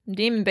crib.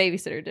 Demon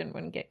babysitter didn't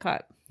want to get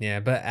caught. Yeah,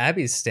 but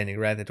Abby's standing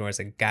right at the door. It's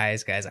like,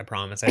 guys, I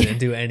promise I didn't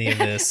do any of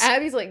this.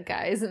 Abby's like,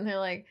 guys, and they're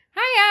like,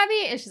 hi,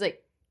 Abby. And she's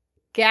like,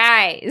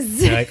 guys.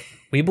 They're like,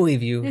 we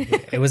believe you.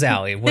 It was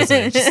Allie,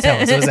 wasn't it? Just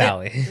tell us it was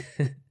Allie.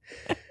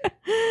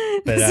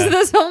 But,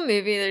 this whole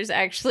movie, there's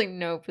actually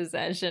no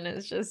possession.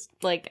 It's just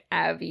like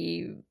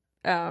Abby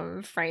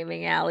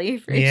framing Allie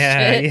for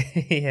shit.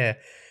 Yeah.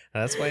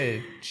 That's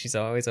why she's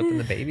always up in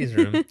the baby's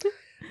room.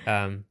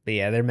 But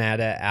yeah, they're mad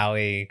at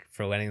Allie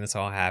for letting this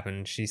all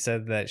happen. She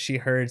said that she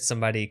heard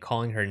somebody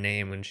calling her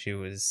name when she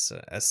was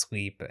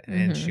asleep,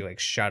 and she like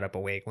shot up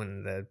awake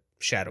when the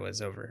shadow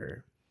was over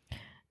her.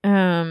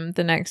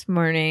 The next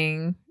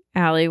morning,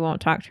 Allie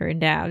won't talk to her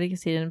dad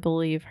because he didn't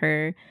believe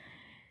her.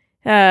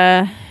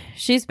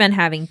 She's been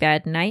having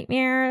bad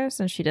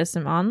nightmares, and she does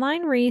some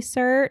online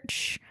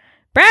research.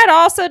 Brad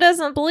also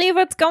doesn't believe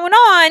what's going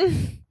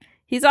on.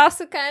 He's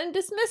also kind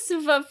of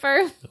dismissive of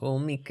her. Oh,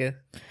 Mika.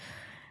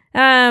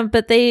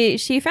 But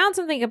she found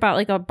something about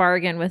like a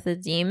bargain with a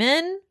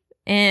demon,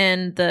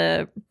 and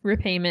the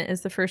repayment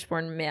is the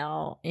firstborn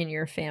male in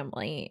your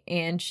family.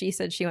 And she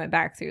said she went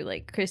back through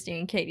like Christy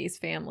and Katie's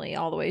family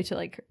all the way to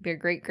like their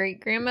great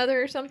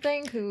grandmother or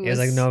something. It was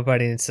like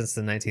nobody since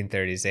the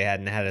 1930s. They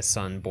hadn't had a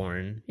son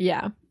born.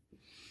 Yeah.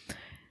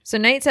 So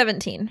night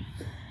 17,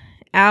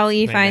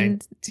 Allie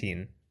finds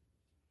 19.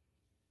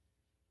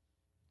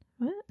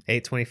 What?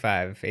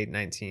 8:25,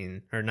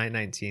 8:19, or night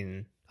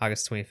 19,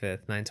 August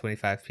 25th,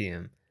 9:25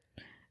 p.m.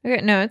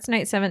 Okay, no, it's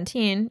night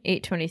 17,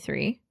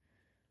 8:23.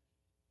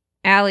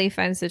 Allie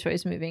finds the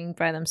toys moving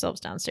by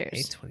themselves downstairs.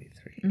 8:23.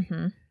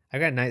 Mm-hmm. I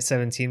got night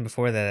 17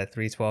 before that at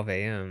 3:12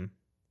 a.m.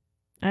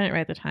 I didn't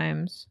write the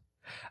times.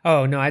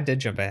 Oh, no, I did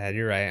jump ahead.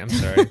 You're right. I'm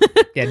sorry.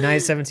 Yeah,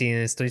 night 17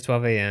 is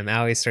 3:12 a.m.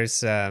 Allie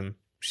starts,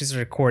 she's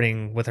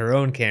recording with her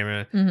own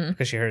camera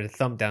because she heard a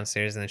thump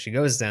downstairs, and then she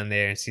goes down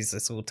there and sees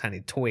this little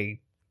tiny toy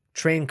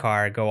train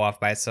car go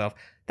off by itself.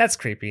 That's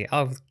creepy.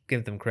 I'll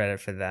give them credit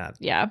for that.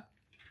 Yeah.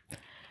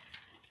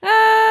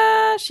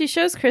 She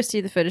shows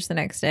Christy the footage the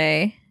next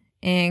day,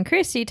 and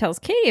Christy tells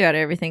Katie about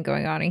everything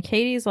going on, and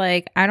Katie's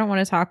like, I don't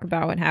want to talk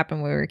about what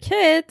happened when we were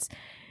kids.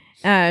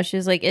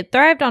 She's like, it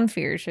thrived on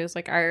fear. She was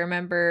like, I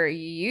remember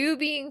you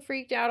being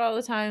freaked out all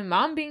the time,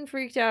 mom being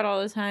freaked out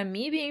all the time,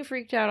 me being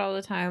freaked out all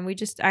the time.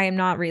 I am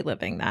not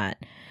reliving that.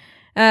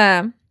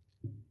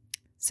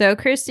 So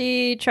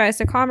Christy tries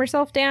to calm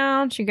herself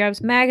down. She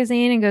grabs a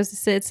magazine and goes to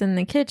sit in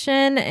the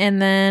kitchen,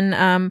 and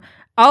then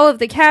all of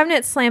the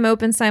cabinets slam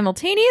open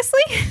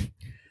simultaneously.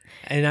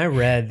 And I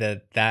read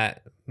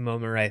that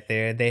moment right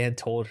there, they had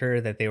told her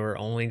that they were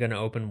only going to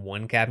open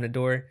one cabinet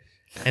door,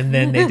 and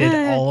then they did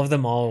all of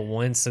them all at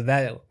once. So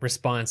that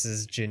response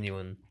is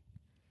genuine.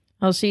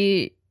 Well,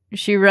 she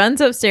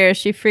runs upstairs.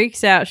 She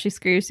freaks out. She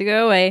screams to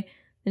go away.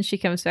 Then she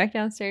comes back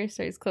downstairs,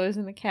 starts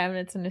closing the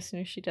cabinets, and as soon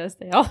as she does,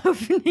 they all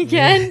open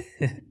again.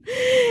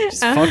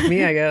 Just fuck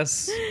me, I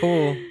guess.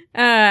 Cool.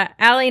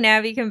 Allie and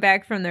Abby come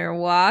back from their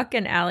walk,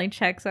 and Allie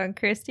checks on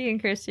Christy, and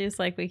Christy is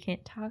like, we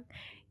can't talk.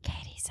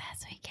 Katie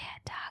says we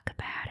can't talk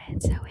about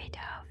it, so we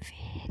don't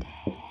feed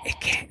it. It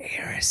can't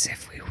hear us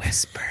if we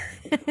whisper.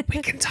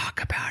 We can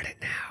talk about it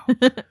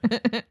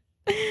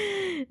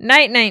now.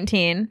 Night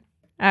 19,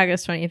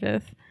 August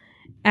 25th.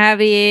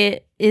 Abby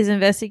is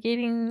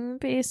investigating the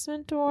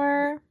basement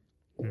door.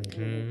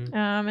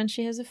 And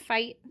she has a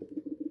fight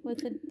with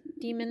the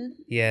demon.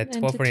 Yeah,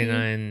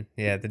 12:49.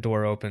 Yeah, the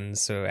door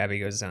opens, so Abby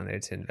goes down there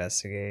to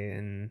investigate,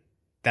 and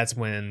that's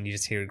when you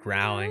just hear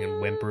growling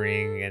and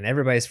whimpering, and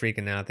everybody's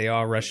freaking out. They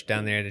all rush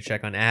down there to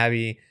check on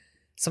Abby.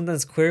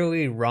 Something's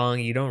clearly wrong.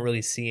 You don't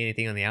really see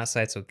anything on the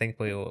outside, so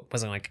thankfully it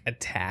wasn't like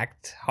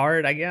attacked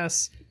hard, I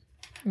guess.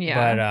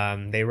 Yeah.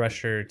 But they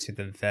rush her to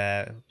the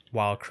vet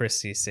while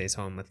Christy stays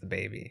home with the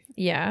baby.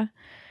 Yeah.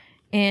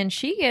 And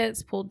she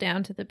gets pulled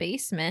down to the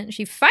basement.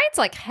 She fights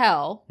like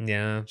hell.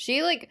 Yeah.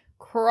 She like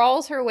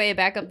crawls her way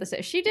back up the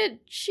stairs.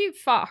 She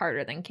fought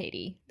harder than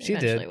Katie. She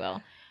eventually did.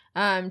 Will.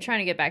 Trying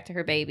to get back to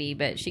her baby,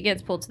 but she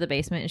gets pulled to the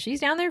basement and she's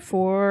down there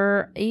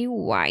for a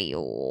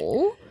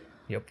while.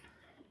 Yep.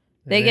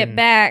 They get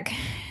back.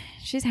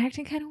 She's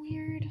acting kind of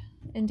weird.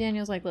 And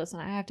Daniel's like, listen,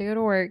 I have to go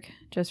to work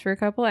just for a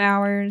couple of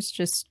hours.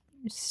 Just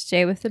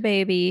stay with the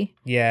baby.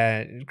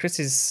 Yeah,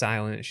 Christy's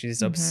silent.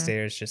 She's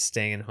upstairs just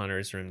staying in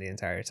Hunter's room the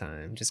entire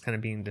time, just kind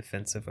of being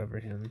defensive over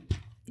him.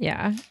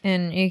 Yeah,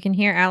 and you can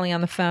hear Allie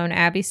on the phone.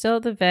 Abby's still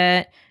at the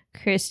vet.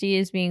 Christy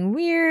is being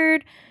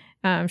weird.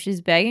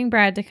 She's begging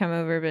Brad to come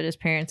over, but his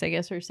parents, I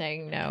guess, are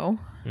saying no.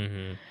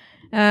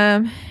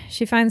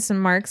 She finds some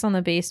marks on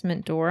the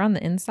basement door on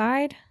the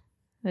inside,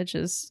 which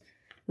is...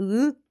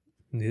 And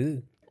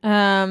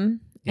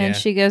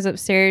she goes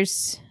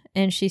upstairs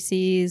and she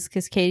sees,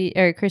 because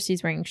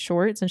Christy's wearing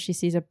shorts, and she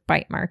sees a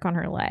bite mark on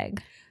her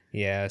leg.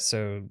 Yeah,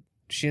 so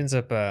she ends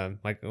up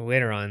like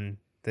later on,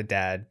 the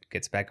dad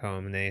gets back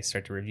home and they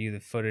start to review the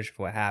footage of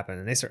what happened,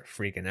 and they start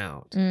freaking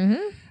out.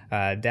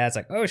 Dad's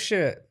like, oh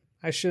shit,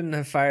 I shouldn't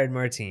have fired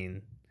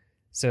Martine.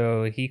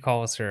 So he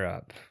calls her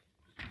up,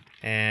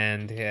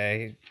 and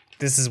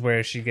this is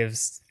where she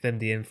gives them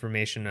the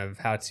information of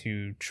how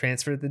to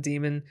transfer the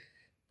demon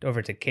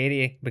over to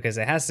Katie, because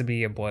it has to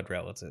be a blood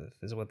relative,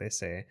 is what they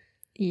say.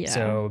 Yeah.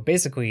 So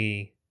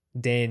basically,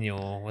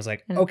 Daniel was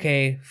like,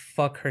 okay,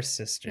 fuck her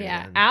sister.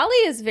 Yeah. Then. Allie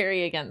is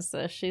very against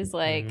this. She's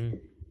like,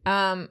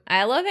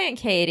 I love Aunt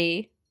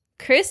Katie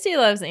Christy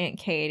loves Aunt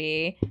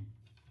Katie.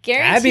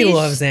 Abby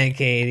loves Aunt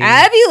Katie.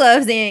 Abby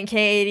loves Aunt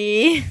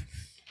Katie.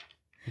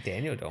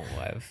 Daniel don't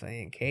love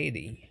Aunt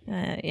Katie.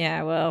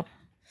 Yeah, well.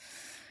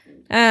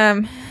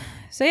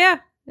 So yeah.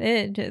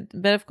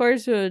 But of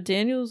course,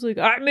 Daniel's like,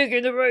 I'm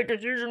making the right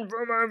decision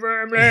for my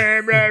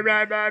family. Blah,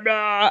 blah, blah,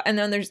 blah. And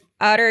then there's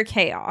utter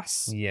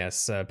chaos.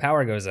 Yes,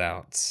 power goes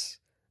out.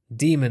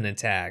 Demon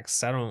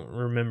attacks. I don't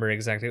remember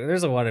exactly.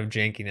 There's a lot of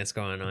jankiness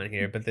going on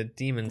here, but the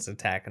demon's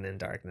attacking in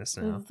darkness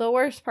now. The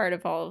worst part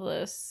of all of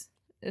this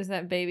is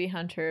that Baby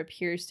Hunter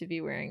appears to be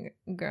wearing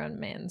grown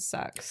man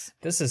socks.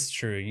 This is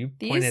true. You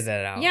pointed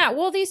that out. Yeah,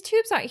 well, these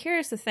tubes out here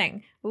is the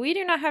thing. We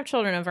do not have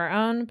children of our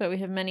own, but we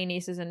have many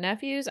nieces and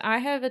nephews. I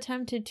have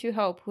attempted to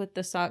help with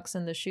the socks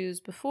and the shoes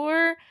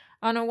before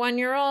on a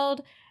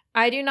 1-year-old.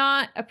 I do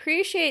not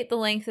appreciate the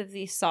length of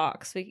these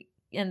socks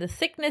and the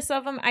thickness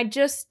of them.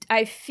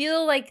 I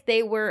feel like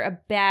they were a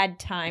bad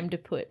time to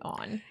put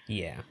on.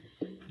 Yeah.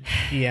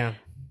 Yeah.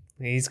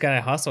 He's got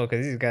to hustle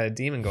because he's got a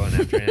demon going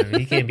after him.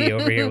 He can't be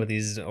over here with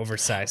these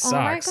oversized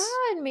socks.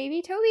 Oh my god,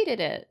 maybe Toby did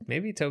it.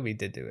 Maybe Toby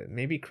did do it.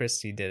 Maybe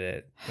Christy did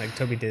it. Like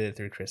Toby did it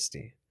through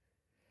Christy.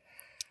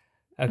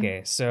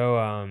 Okay,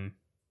 so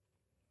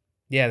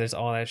yeah, there's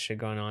all that shit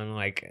going on.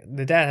 Like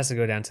the dad has to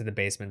go down to the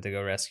basement to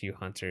go rescue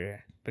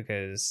Hunter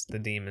because the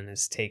demon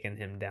has taken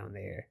him down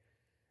there.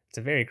 It's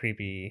a very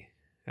creepy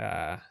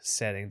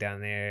setting down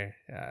there.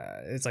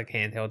 It's like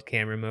handheld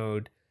camera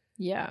mode.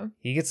 Yeah.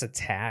 He gets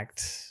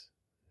attacked.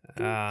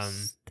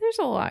 There's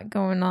a lot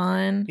going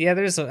on. Yeah,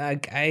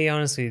 I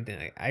honestly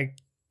I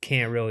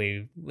can't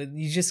really.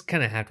 You just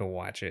kind of have to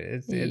watch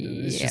it.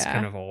 It's just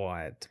kind of a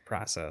lot to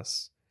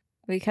process.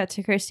 We cut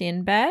to Christy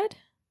in bed,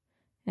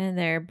 and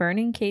they're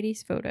burning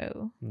Katie's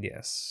photo.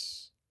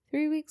 Yes.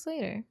 3 weeks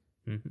later.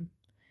 Mm-hmm.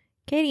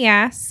 Katie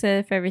asks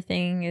if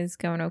everything is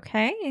going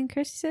okay, and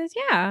Christy says,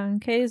 yeah. And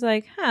Katie's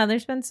like,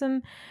 there's been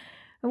some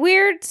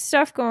weird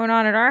stuff going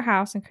on at our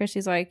house. And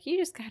Christy's like, you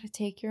just got to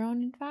take your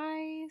own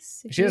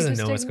advice. If she doesn't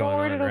know what's going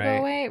on, it'll right?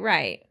 Go away.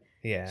 Right.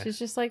 Yeah. She's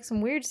just like,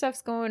 some weird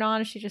stuff's going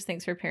on. She just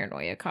thinks her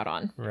paranoia caught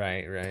on.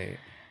 Right.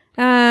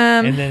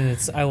 And then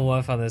I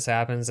love how this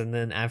happens. And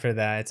then after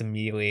that, it's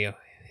immediately,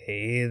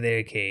 hey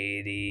there,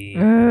 Katie.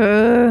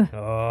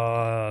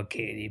 Oh,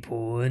 Katie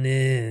pulling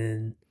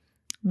in.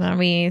 Then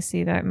we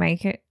see that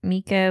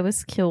Mika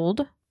was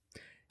killed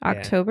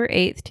October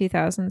 8th,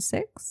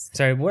 2006.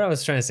 Sorry, what I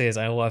was trying to say is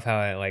I love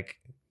how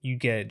you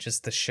get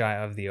just the shot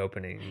of the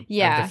opening of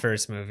the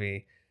first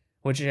movie,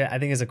 which I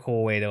think is a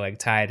cool way to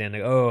tie it in.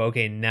 Like, oh,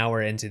 okay, now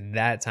we're into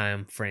that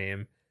time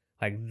frame.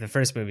 Like the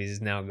first movie is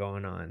now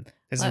going on.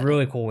 It's a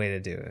really cool way to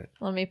do it.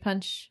 Let me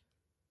punch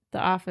The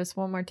Office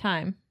one more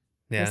time.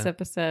 Yeah. This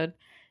episode.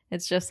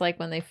 It's just like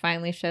when they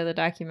finally show the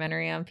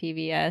documentary on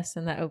PBS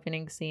and the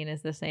opening scene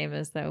is the same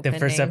as the opening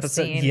first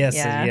episode scene.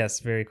 Yes,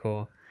 very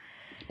cool.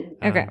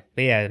 Okay.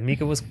 But yeah,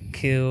 Mika was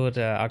killed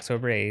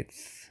October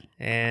 8th,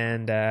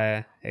 and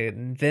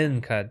it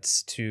then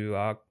cuts to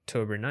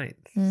October 9th.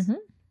 Mm-hmm.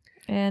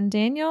 And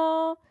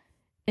Daniel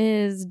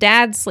is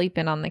dad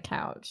sleeping on the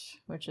couch,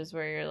 which is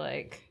where you're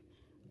like,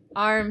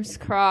 arms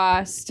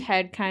crossed,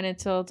 head kind of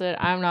tilted.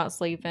 I'm not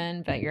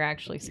sleeping, but you're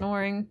actually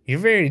snoring. You're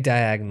very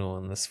diagonal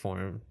in this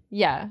form.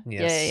 Yeah.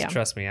 Yes, Yeah.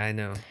 Trust me, I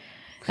know.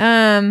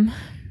 And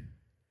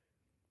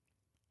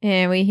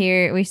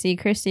we see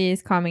Christy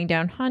is calming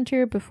down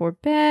Hunter before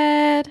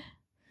bed.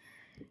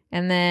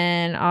 And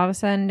then all of a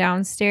sudden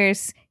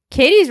downstairs,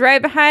 Katie's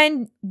right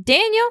behind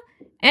Daniel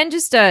and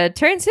just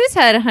turns his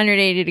head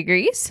 180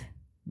 degrees.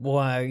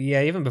 Well,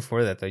 yeah, even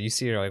before that, though, you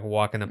see her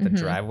walking up the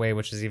driveway,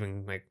 which is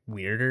even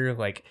weirder.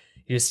 Like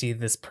you see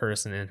this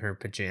person in her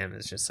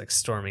pajamas just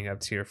storming up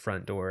to your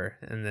front door.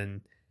 And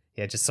then,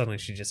 yeah, just suddenly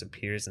she just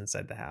appears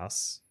inside the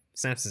house,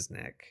 snaps his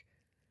neck,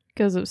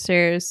 goes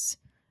upstairs,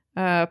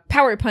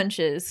 power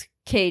punches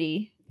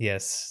Katie.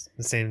 Yes,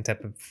 the same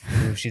type of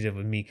move she did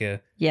with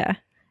Mika. Yeah,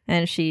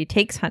 and she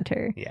takes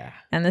Hunter. Yeah.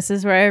 And this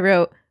is where I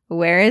wrote,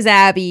 where is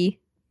Abby?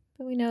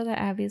 But we know that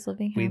Abby's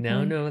living happily. We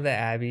now know that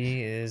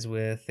Abby is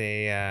with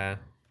a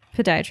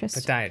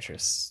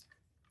podiatrist.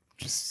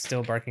 Just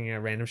still barking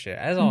at random shit,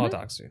 as all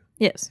dogs do.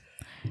 Yes.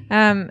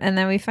 And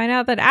then we find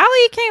out that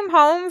Allie came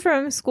home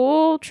from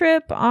school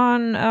trip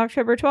on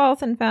October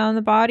 12th and found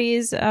the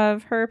bodies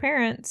of her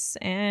parents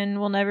and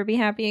will never be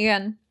happy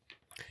again.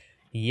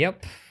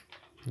 Yep.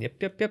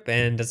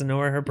 And doesn't know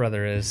where her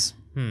brother is.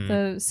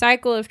 The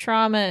cycle of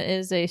trauma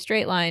is a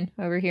straight line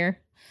over here.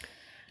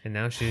 And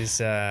now she's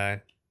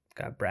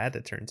got Brad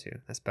to turn to.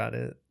 That's about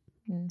it.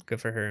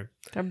 Good for her.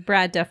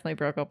 Brad definitely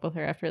broke up with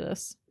her after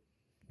this.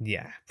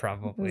 Yeah,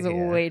 probably. It was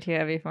way too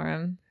heavy for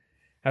him.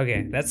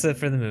 Okay, that's it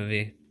for the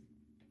movie.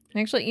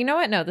 Actually, you know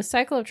what? No, the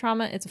cycle of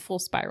trauma, it's a full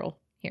spiral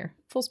here.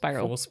 Full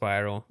spiral. Full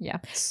spiral. Yeah.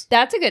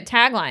 That's a good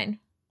tagline.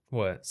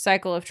 What?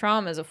 Cycle of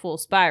trauma is a full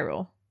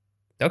spiral.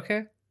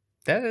 Okay.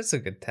 That is a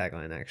good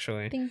tagline,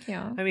 actually. Thank you.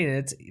 I mean,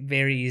 it's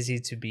very easy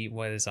to beat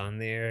what is on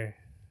there.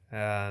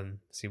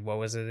 See, what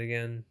was it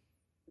again?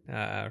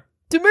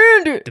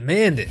 Demand it!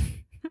 Demand it!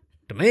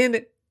 Demand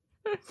it!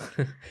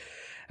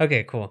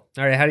 Okay, cool.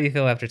 All right, how do you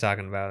feel after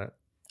talking about it?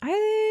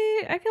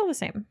 I feel the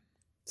same.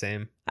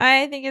 Same.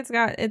 I think it's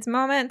got its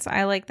moments.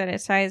 I like that it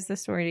ties the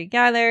story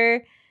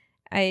together.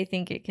 I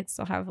think it could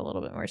still have a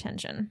little bit more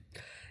tension.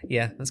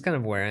 Yeah, that's kind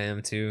of where I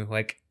am too.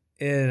 Like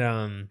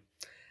it's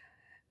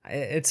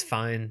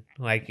fine.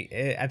 Like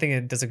I think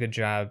it does a good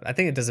job. I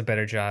think it does a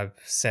better job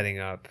setting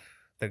up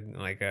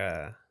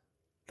the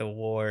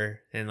lore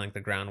and like the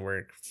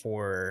groundwork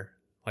for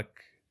like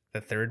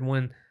the third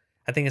one.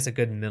 I think it's a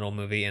good middle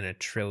movie in a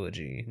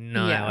trilogy,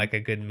 not like a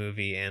good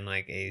movie and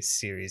like a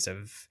series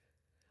of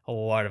a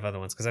lot of other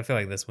ones, because I feel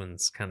like this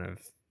one's kind of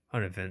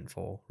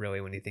uneventful, really,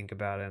 when you think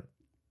about it.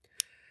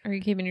 Are you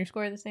keeping your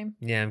score the same?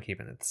 Yeah, I'm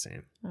keeping it the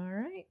same. All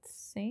right,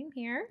 same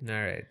here. All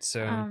right,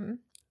 so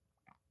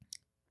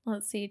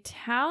let's see.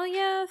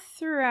 Talia,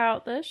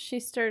 throughout this,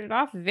 she started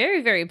off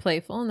very, very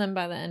playful, and then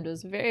by the end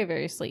was very,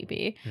 very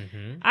sleepy.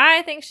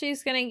 I think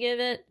she's gonna give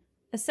it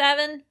a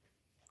 7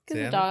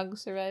 because the dog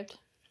survived.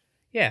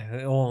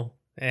 Yeah, well,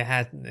 it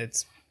had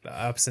its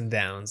ups and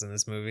downs in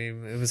this movie.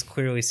 It was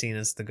clearly seen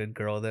as the good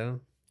girl, though.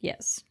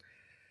 Yes.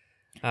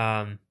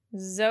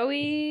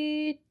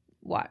 Zoe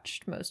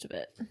watched most of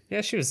it.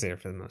 Yeah, she was there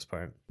for the most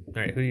part. All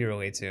right, who do you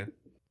relate to?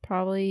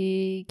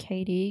 Probably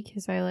Katie,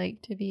 because I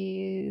like to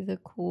be the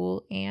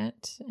cool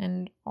aunt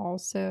and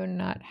also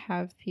not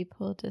have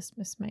people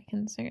dismiss my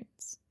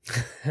concerns.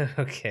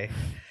 Okay,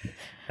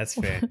 that's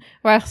fair.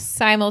 While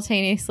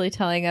simultaneously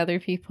telling other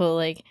people,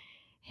 like,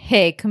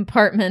 hey,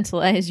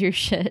 compartmentalize your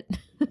shit.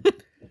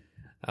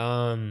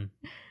 Man,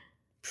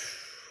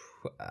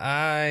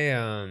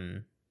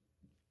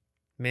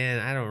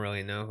 I don't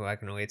really know who I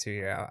can relate to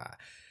here.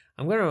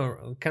 I'm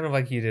gonna, kind of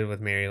like you did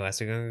with Mary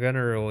last week, I'm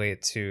gonna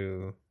relate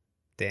to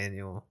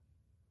Daniel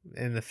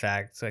in the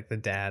fact, like the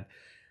dad,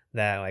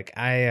 that like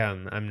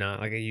I'm not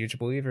like a huge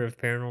believer of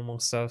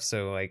paranormal stuff,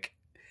 so like,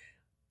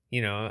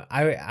 you know,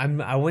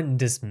 I wouldn't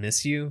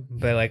dismiss you,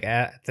 but like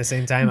at the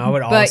same time I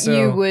would but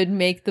you would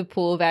make the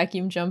pool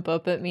vacuum jump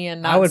up at me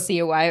and not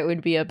see why it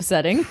would be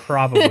upsetting.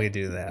 Probably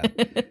do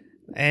that.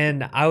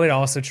 And I would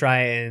also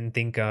try and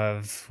think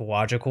of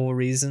logical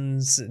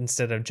reasons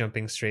instead of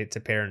jumping straight to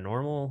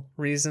paranormal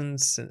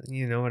reasons,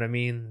 you know what I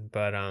mean?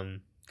 But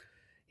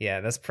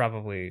yeah, that's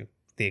probably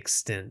the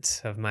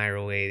extent of my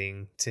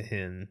relating to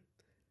him.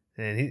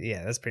 And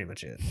yeah, that's pretty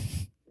much it.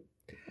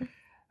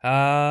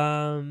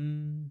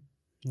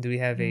 Do we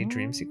have a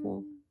dream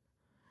sequel?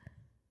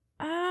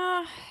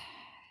 I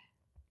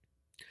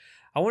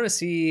want to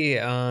see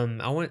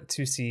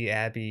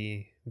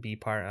Abby be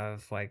part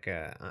of like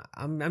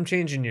I'm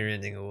changing your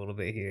ending a little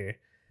bit here,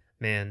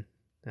 man.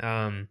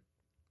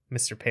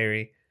 Mr.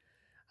 Perry.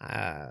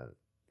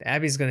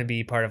 Abby's gonna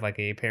be part of like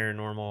a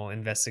paranormal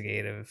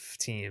investigative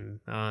team.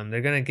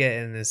 They're gonna get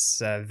in this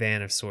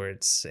van of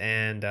sorts,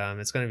 and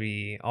it's gonna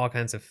be all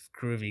kinds of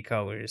groovy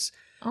colors.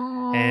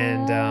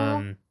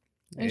 Aww.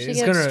 And she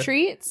gets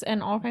treats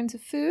and all kinds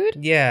of food.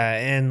 Yeah,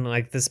 and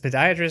like this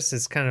podiatrist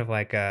is kind of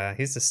like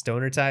he's a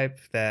stoner type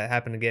that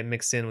happened to get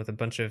mixed in with a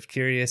bunch of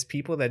curious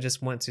people that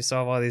just want to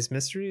solve all these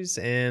mysteries,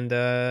 and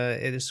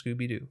it is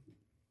Scooby-Doo.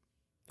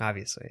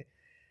 Obviously.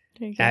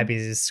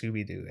 Abby's is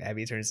Scooby-Doo.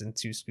 Abby turns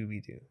into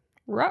Scooby-Doo.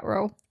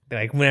 Ruh-roh.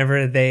 Like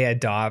whenever they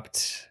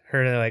adopt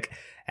her, they're like,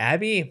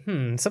 Abby?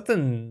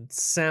 Something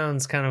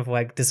sounds kind of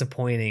like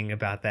disappointing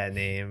about that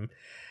name.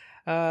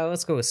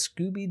 Let's go with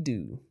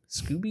Scooby-Doo.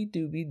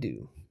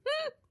 Scooby-Dooby-Doo.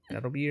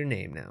 That'll be your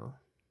name now.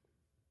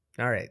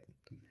 All right.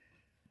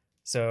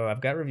 So I've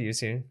got reviews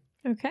here.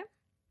 Okay.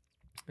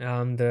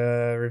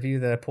 The review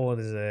that I pulled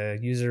is a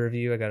user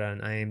review I got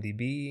on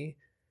IMDb.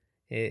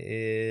 It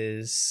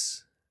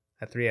is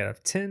a 3 out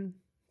of 10,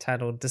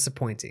 titled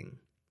Disappointing.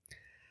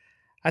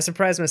 I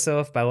surprised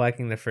myself by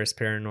liking the first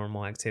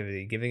Paranormal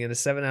Activity, giving it a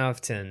 7 out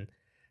of 10.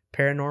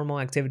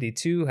 Paranormal Activity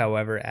 2,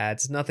 however,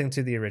 adds nothing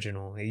to the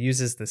original. It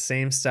uses the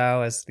same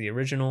style as the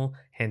original,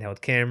 handheld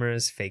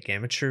cameras, fake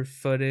amateur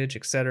footage,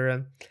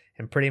 etc.,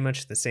 and pretty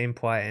much the same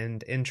plot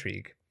and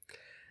intrigue.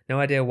 No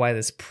idea why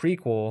this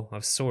prequel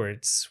of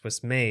sorts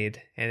was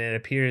made, and it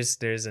appears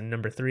there's a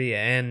number 3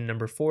 and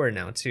number 4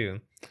 now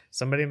too.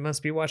 Somebody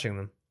must be watching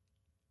them.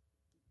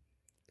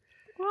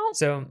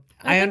 So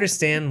I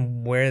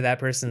understand where that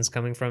person's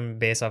coming from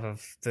based off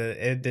of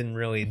it didn't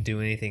really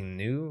do anything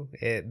new.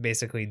 It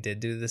basically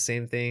did do the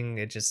same thing.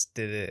 It just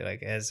did it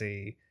like as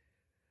a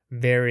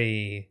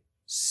very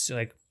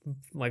like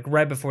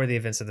right before the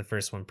events of the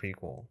first one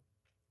prequel.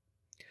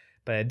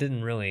 But it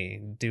didn't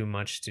really do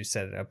much to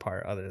set it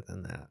apart other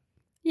than that.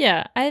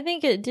 Yeah, I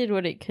think it did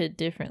what it could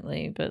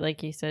differently, but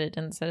like you said, it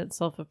didn't set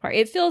itself apart.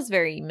 It feels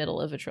very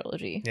middle of a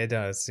trilogy. It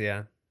does,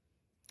 yeah.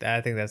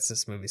 I think that's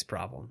this movie's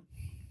problem.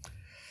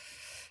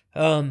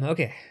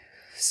 Okay,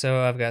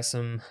 so I've got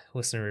some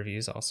listener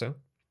reviews also.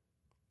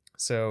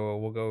 So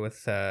we'll go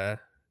with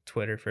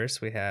Twitter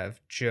first. We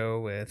have Joe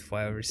with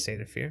Flyover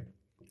State of Fear.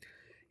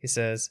 He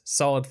says,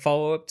 solid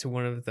follow-up to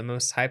one of the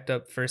most hyped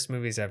up first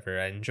movies ever.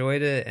 I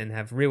enjoyed it and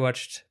have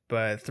rewatched,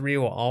 but 3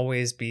 will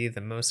always be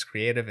the most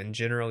creative and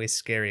generally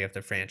scary of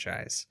the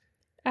franchise.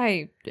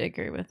 I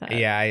agree with that.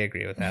 Yeah, I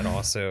agree with that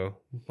also.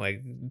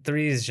 Like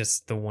 3 is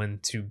just the one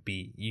to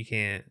beat. You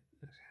can't,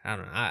 I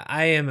don't know.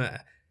 I am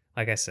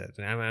like I said,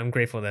 I'm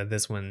grateful that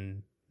this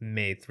one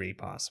made 3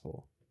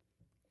 possible.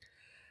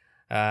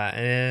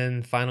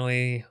 And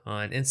finally,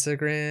 on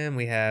Instagram,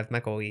 we have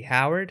Michael E.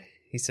 Howard.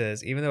 He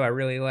says, even though I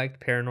really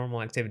liked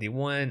Paranormal Activity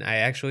 1, I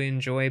actually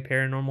enjoy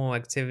Paranormal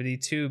Activity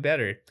 2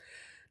 better.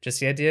 Just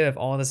the idea of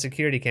all the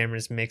security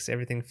cameras makes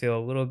everything feel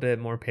a little bit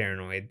more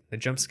paranoid. The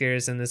jump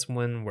scares in this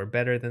one were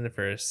better than the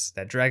first.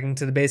 That dragging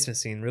to the basement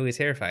scene really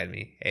terrified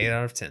me. 8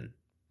 out of 10.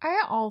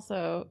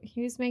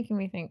 He was making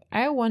me think,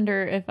 I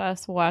wonder if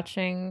us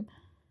watching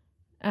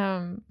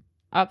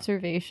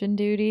Observation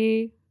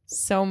Duty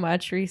so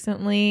much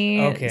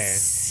recently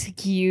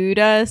skewed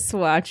us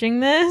watching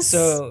this.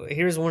 So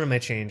here's one of my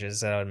changes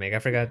that I would make. I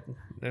forgot.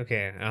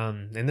 Okay.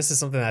 And this is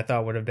something I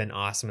thought would have been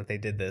awesome if they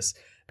did this.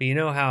 But you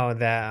know how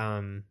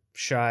that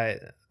shot,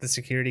 the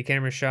security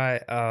camera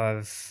shot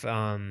of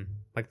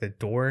like the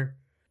door?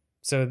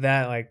 So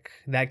that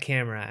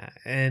camera,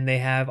 and they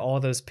have all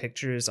those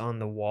pictures on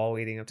the wall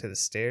leading up to the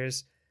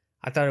stairs.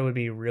 I thought it would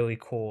be really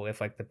cool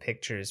if like the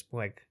pictures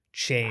like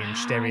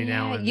changed every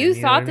now and then. You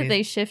thought that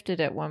they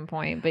shifted at one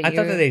point, but I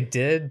thought that they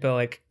did, but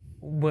like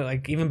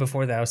even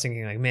before that, I was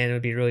thinking like, man, it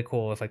would be really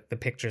cool if like the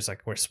pictures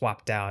like were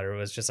swapped out or it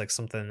was just like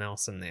something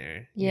else in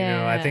there. Yeah, you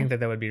know, I think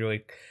that would be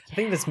really. I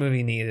think this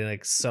movie needed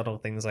like subtle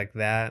things like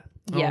that.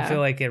 I don't feel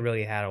like it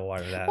really had a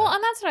lot of that. Well,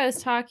 and that's what I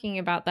was talking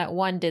about. That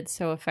one did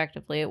so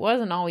effectively. It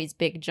wasn't always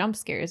big jump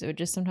scares. It would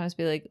just sometimes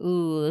be like,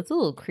 "Ooh, that's a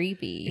little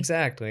creepy."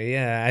 Exactly.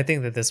 Yeah, I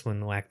think that this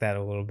one lacked that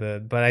a little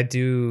bit, but I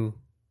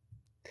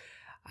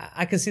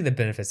can see the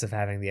benefits of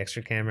having the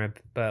extra camera,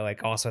 but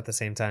like also at the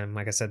same time,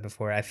 like I said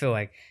before, I feel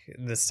like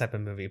this type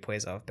of movie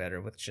plays off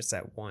better with just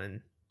that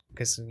one,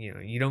 because you know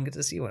you don't get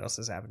to see what else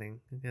is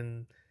happening,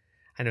 and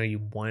I know you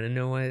want to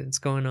know what's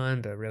going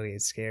on, but really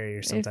it's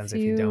scarier sometimes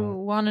if you don't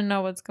want to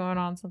know what's going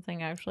on.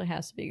 Something actually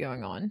has to be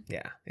going on.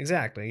 Yeah,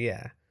 exactly.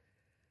 Yeah.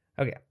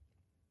 Okay,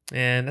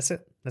 and that's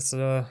it. That's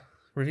the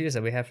reviews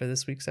that we have for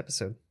this week's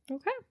episode.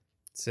 Okay.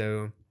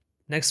 So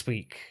next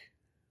week,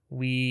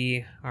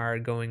 we are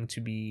going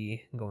to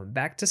be going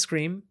back to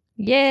Scream.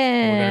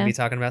 Yeah. We're going to be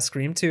talking about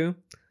Scream 2.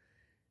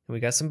 We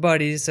got some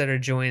buddies that are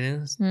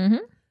joining us. Mm-hmm.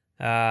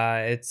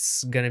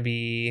 It's going to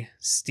be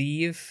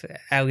Steve,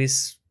 at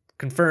least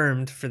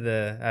confirmed for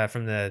the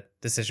from the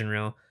decision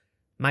reel.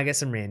 Might get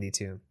some Randy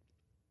too.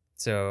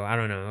 So I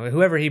don't know.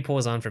 Whoever he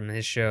pulls on from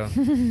his show,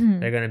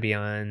 they're going to be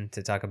on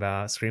to talk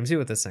about Scream 2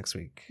 with us next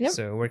week. Yep.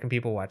 So where can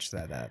people watch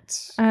that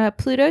at?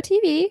 Pluto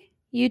TV,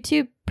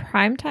 YouTube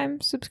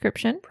Primetime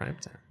subscription.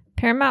 Primetime.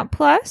 Paramount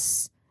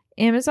Plus,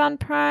 Amazon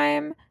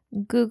Prime,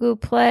 Google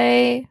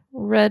Play,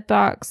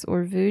 Redbox,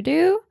 or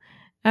Vudu.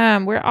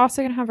 We're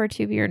also going to have our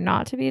To Be or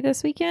Not To Be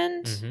this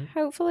weekend,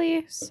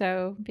 hopefully.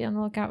 So be on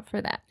the lookout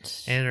for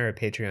that. And our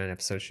Patreon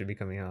episode should be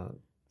coming out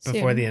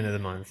before the end of the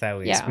month, at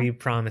least. Yeah. We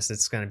promise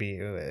it's going to be.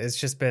 It's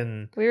just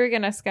been. We were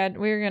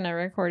gonna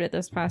record it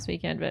this past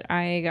weekend, but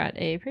I got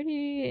a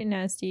pretty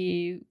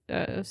nasty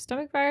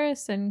stomach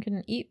virus and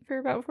couldn't eat for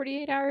about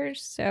 48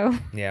 hours. So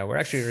yeah, we're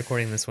actually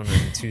recording this one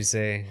on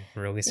Tuesday,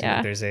 releasing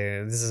on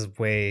Thursday. This is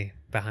way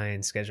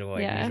behind schedule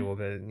like usual,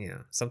 but you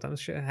know sometimes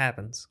shit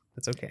happens.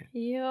 It's okay.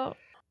 Yep.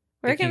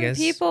 Where can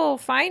people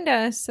find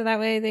us so that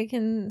way they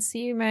can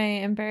see my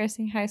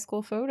embarrassing high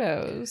school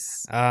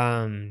photos?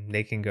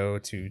 They can go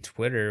to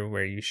Twitter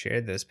where you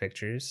shared those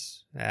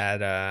pictures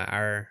at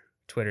our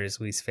Twitter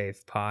is Least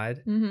Faith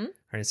Pod. Mm-hmm.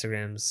 Our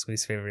Instagram's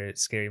Least Favorite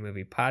Scary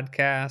Movie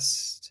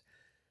Podcast.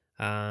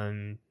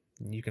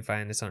 You can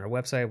find us on our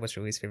website, what's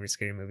your least favorite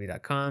scary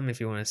movie.com, if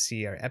you want to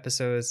see our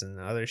episodes and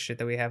the other shit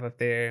that we have up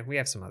there. We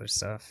have some other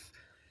stuff.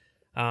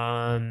 We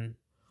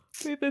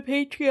have a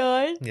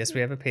Patreon. Yes,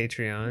 we have a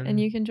Patreon. And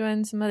you can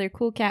join some other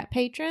cool cat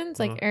patrons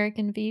like Eric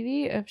and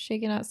Vivi of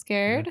Shaken Not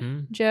Scared,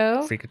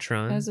 Joe,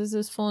 Freakatron, as is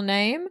his full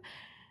name,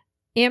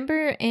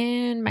 Amber,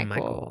 and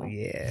Michael.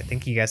 Yeah,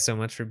 thank you guys so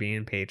much for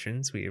being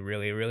patrons. We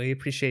really, really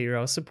appreciate your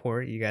all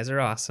support. You guys are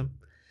awesome.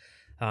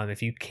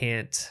 If you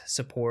can't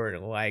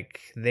support like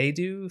they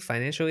do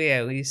financially,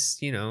 at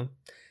least, you know,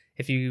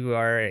 if you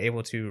are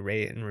able to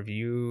rate and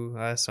review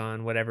us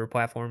on whatever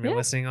platform you're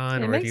listening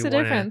on, or if you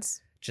want to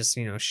just,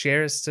 you know,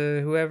 share us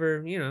to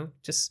whoever, you know,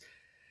 just,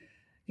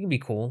 you can be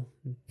cool,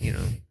 you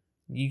know,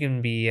 you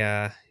can be,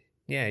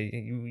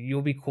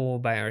 you'll be cool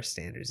by our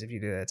standards if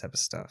you do that type of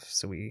stuff.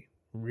 So we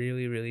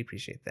really, really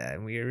appreciate that.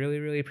 And we really,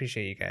 really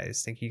appreciate you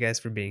guys. Thank you guys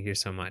for being here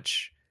so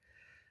much.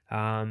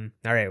 All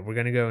right, we're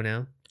going to go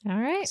now. All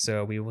right.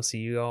 So we will see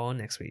you all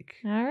next week.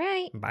 All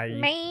right. Bye.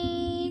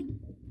 Bye.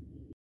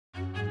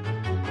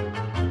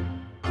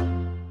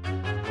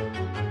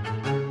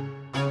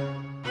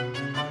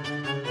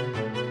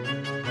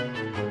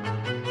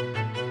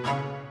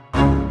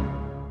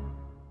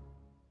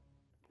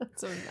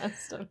 That's a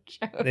messed up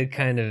joke. It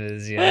kind of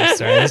is, yeah.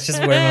 Sorry, that's just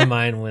where my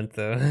mind went,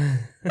 though.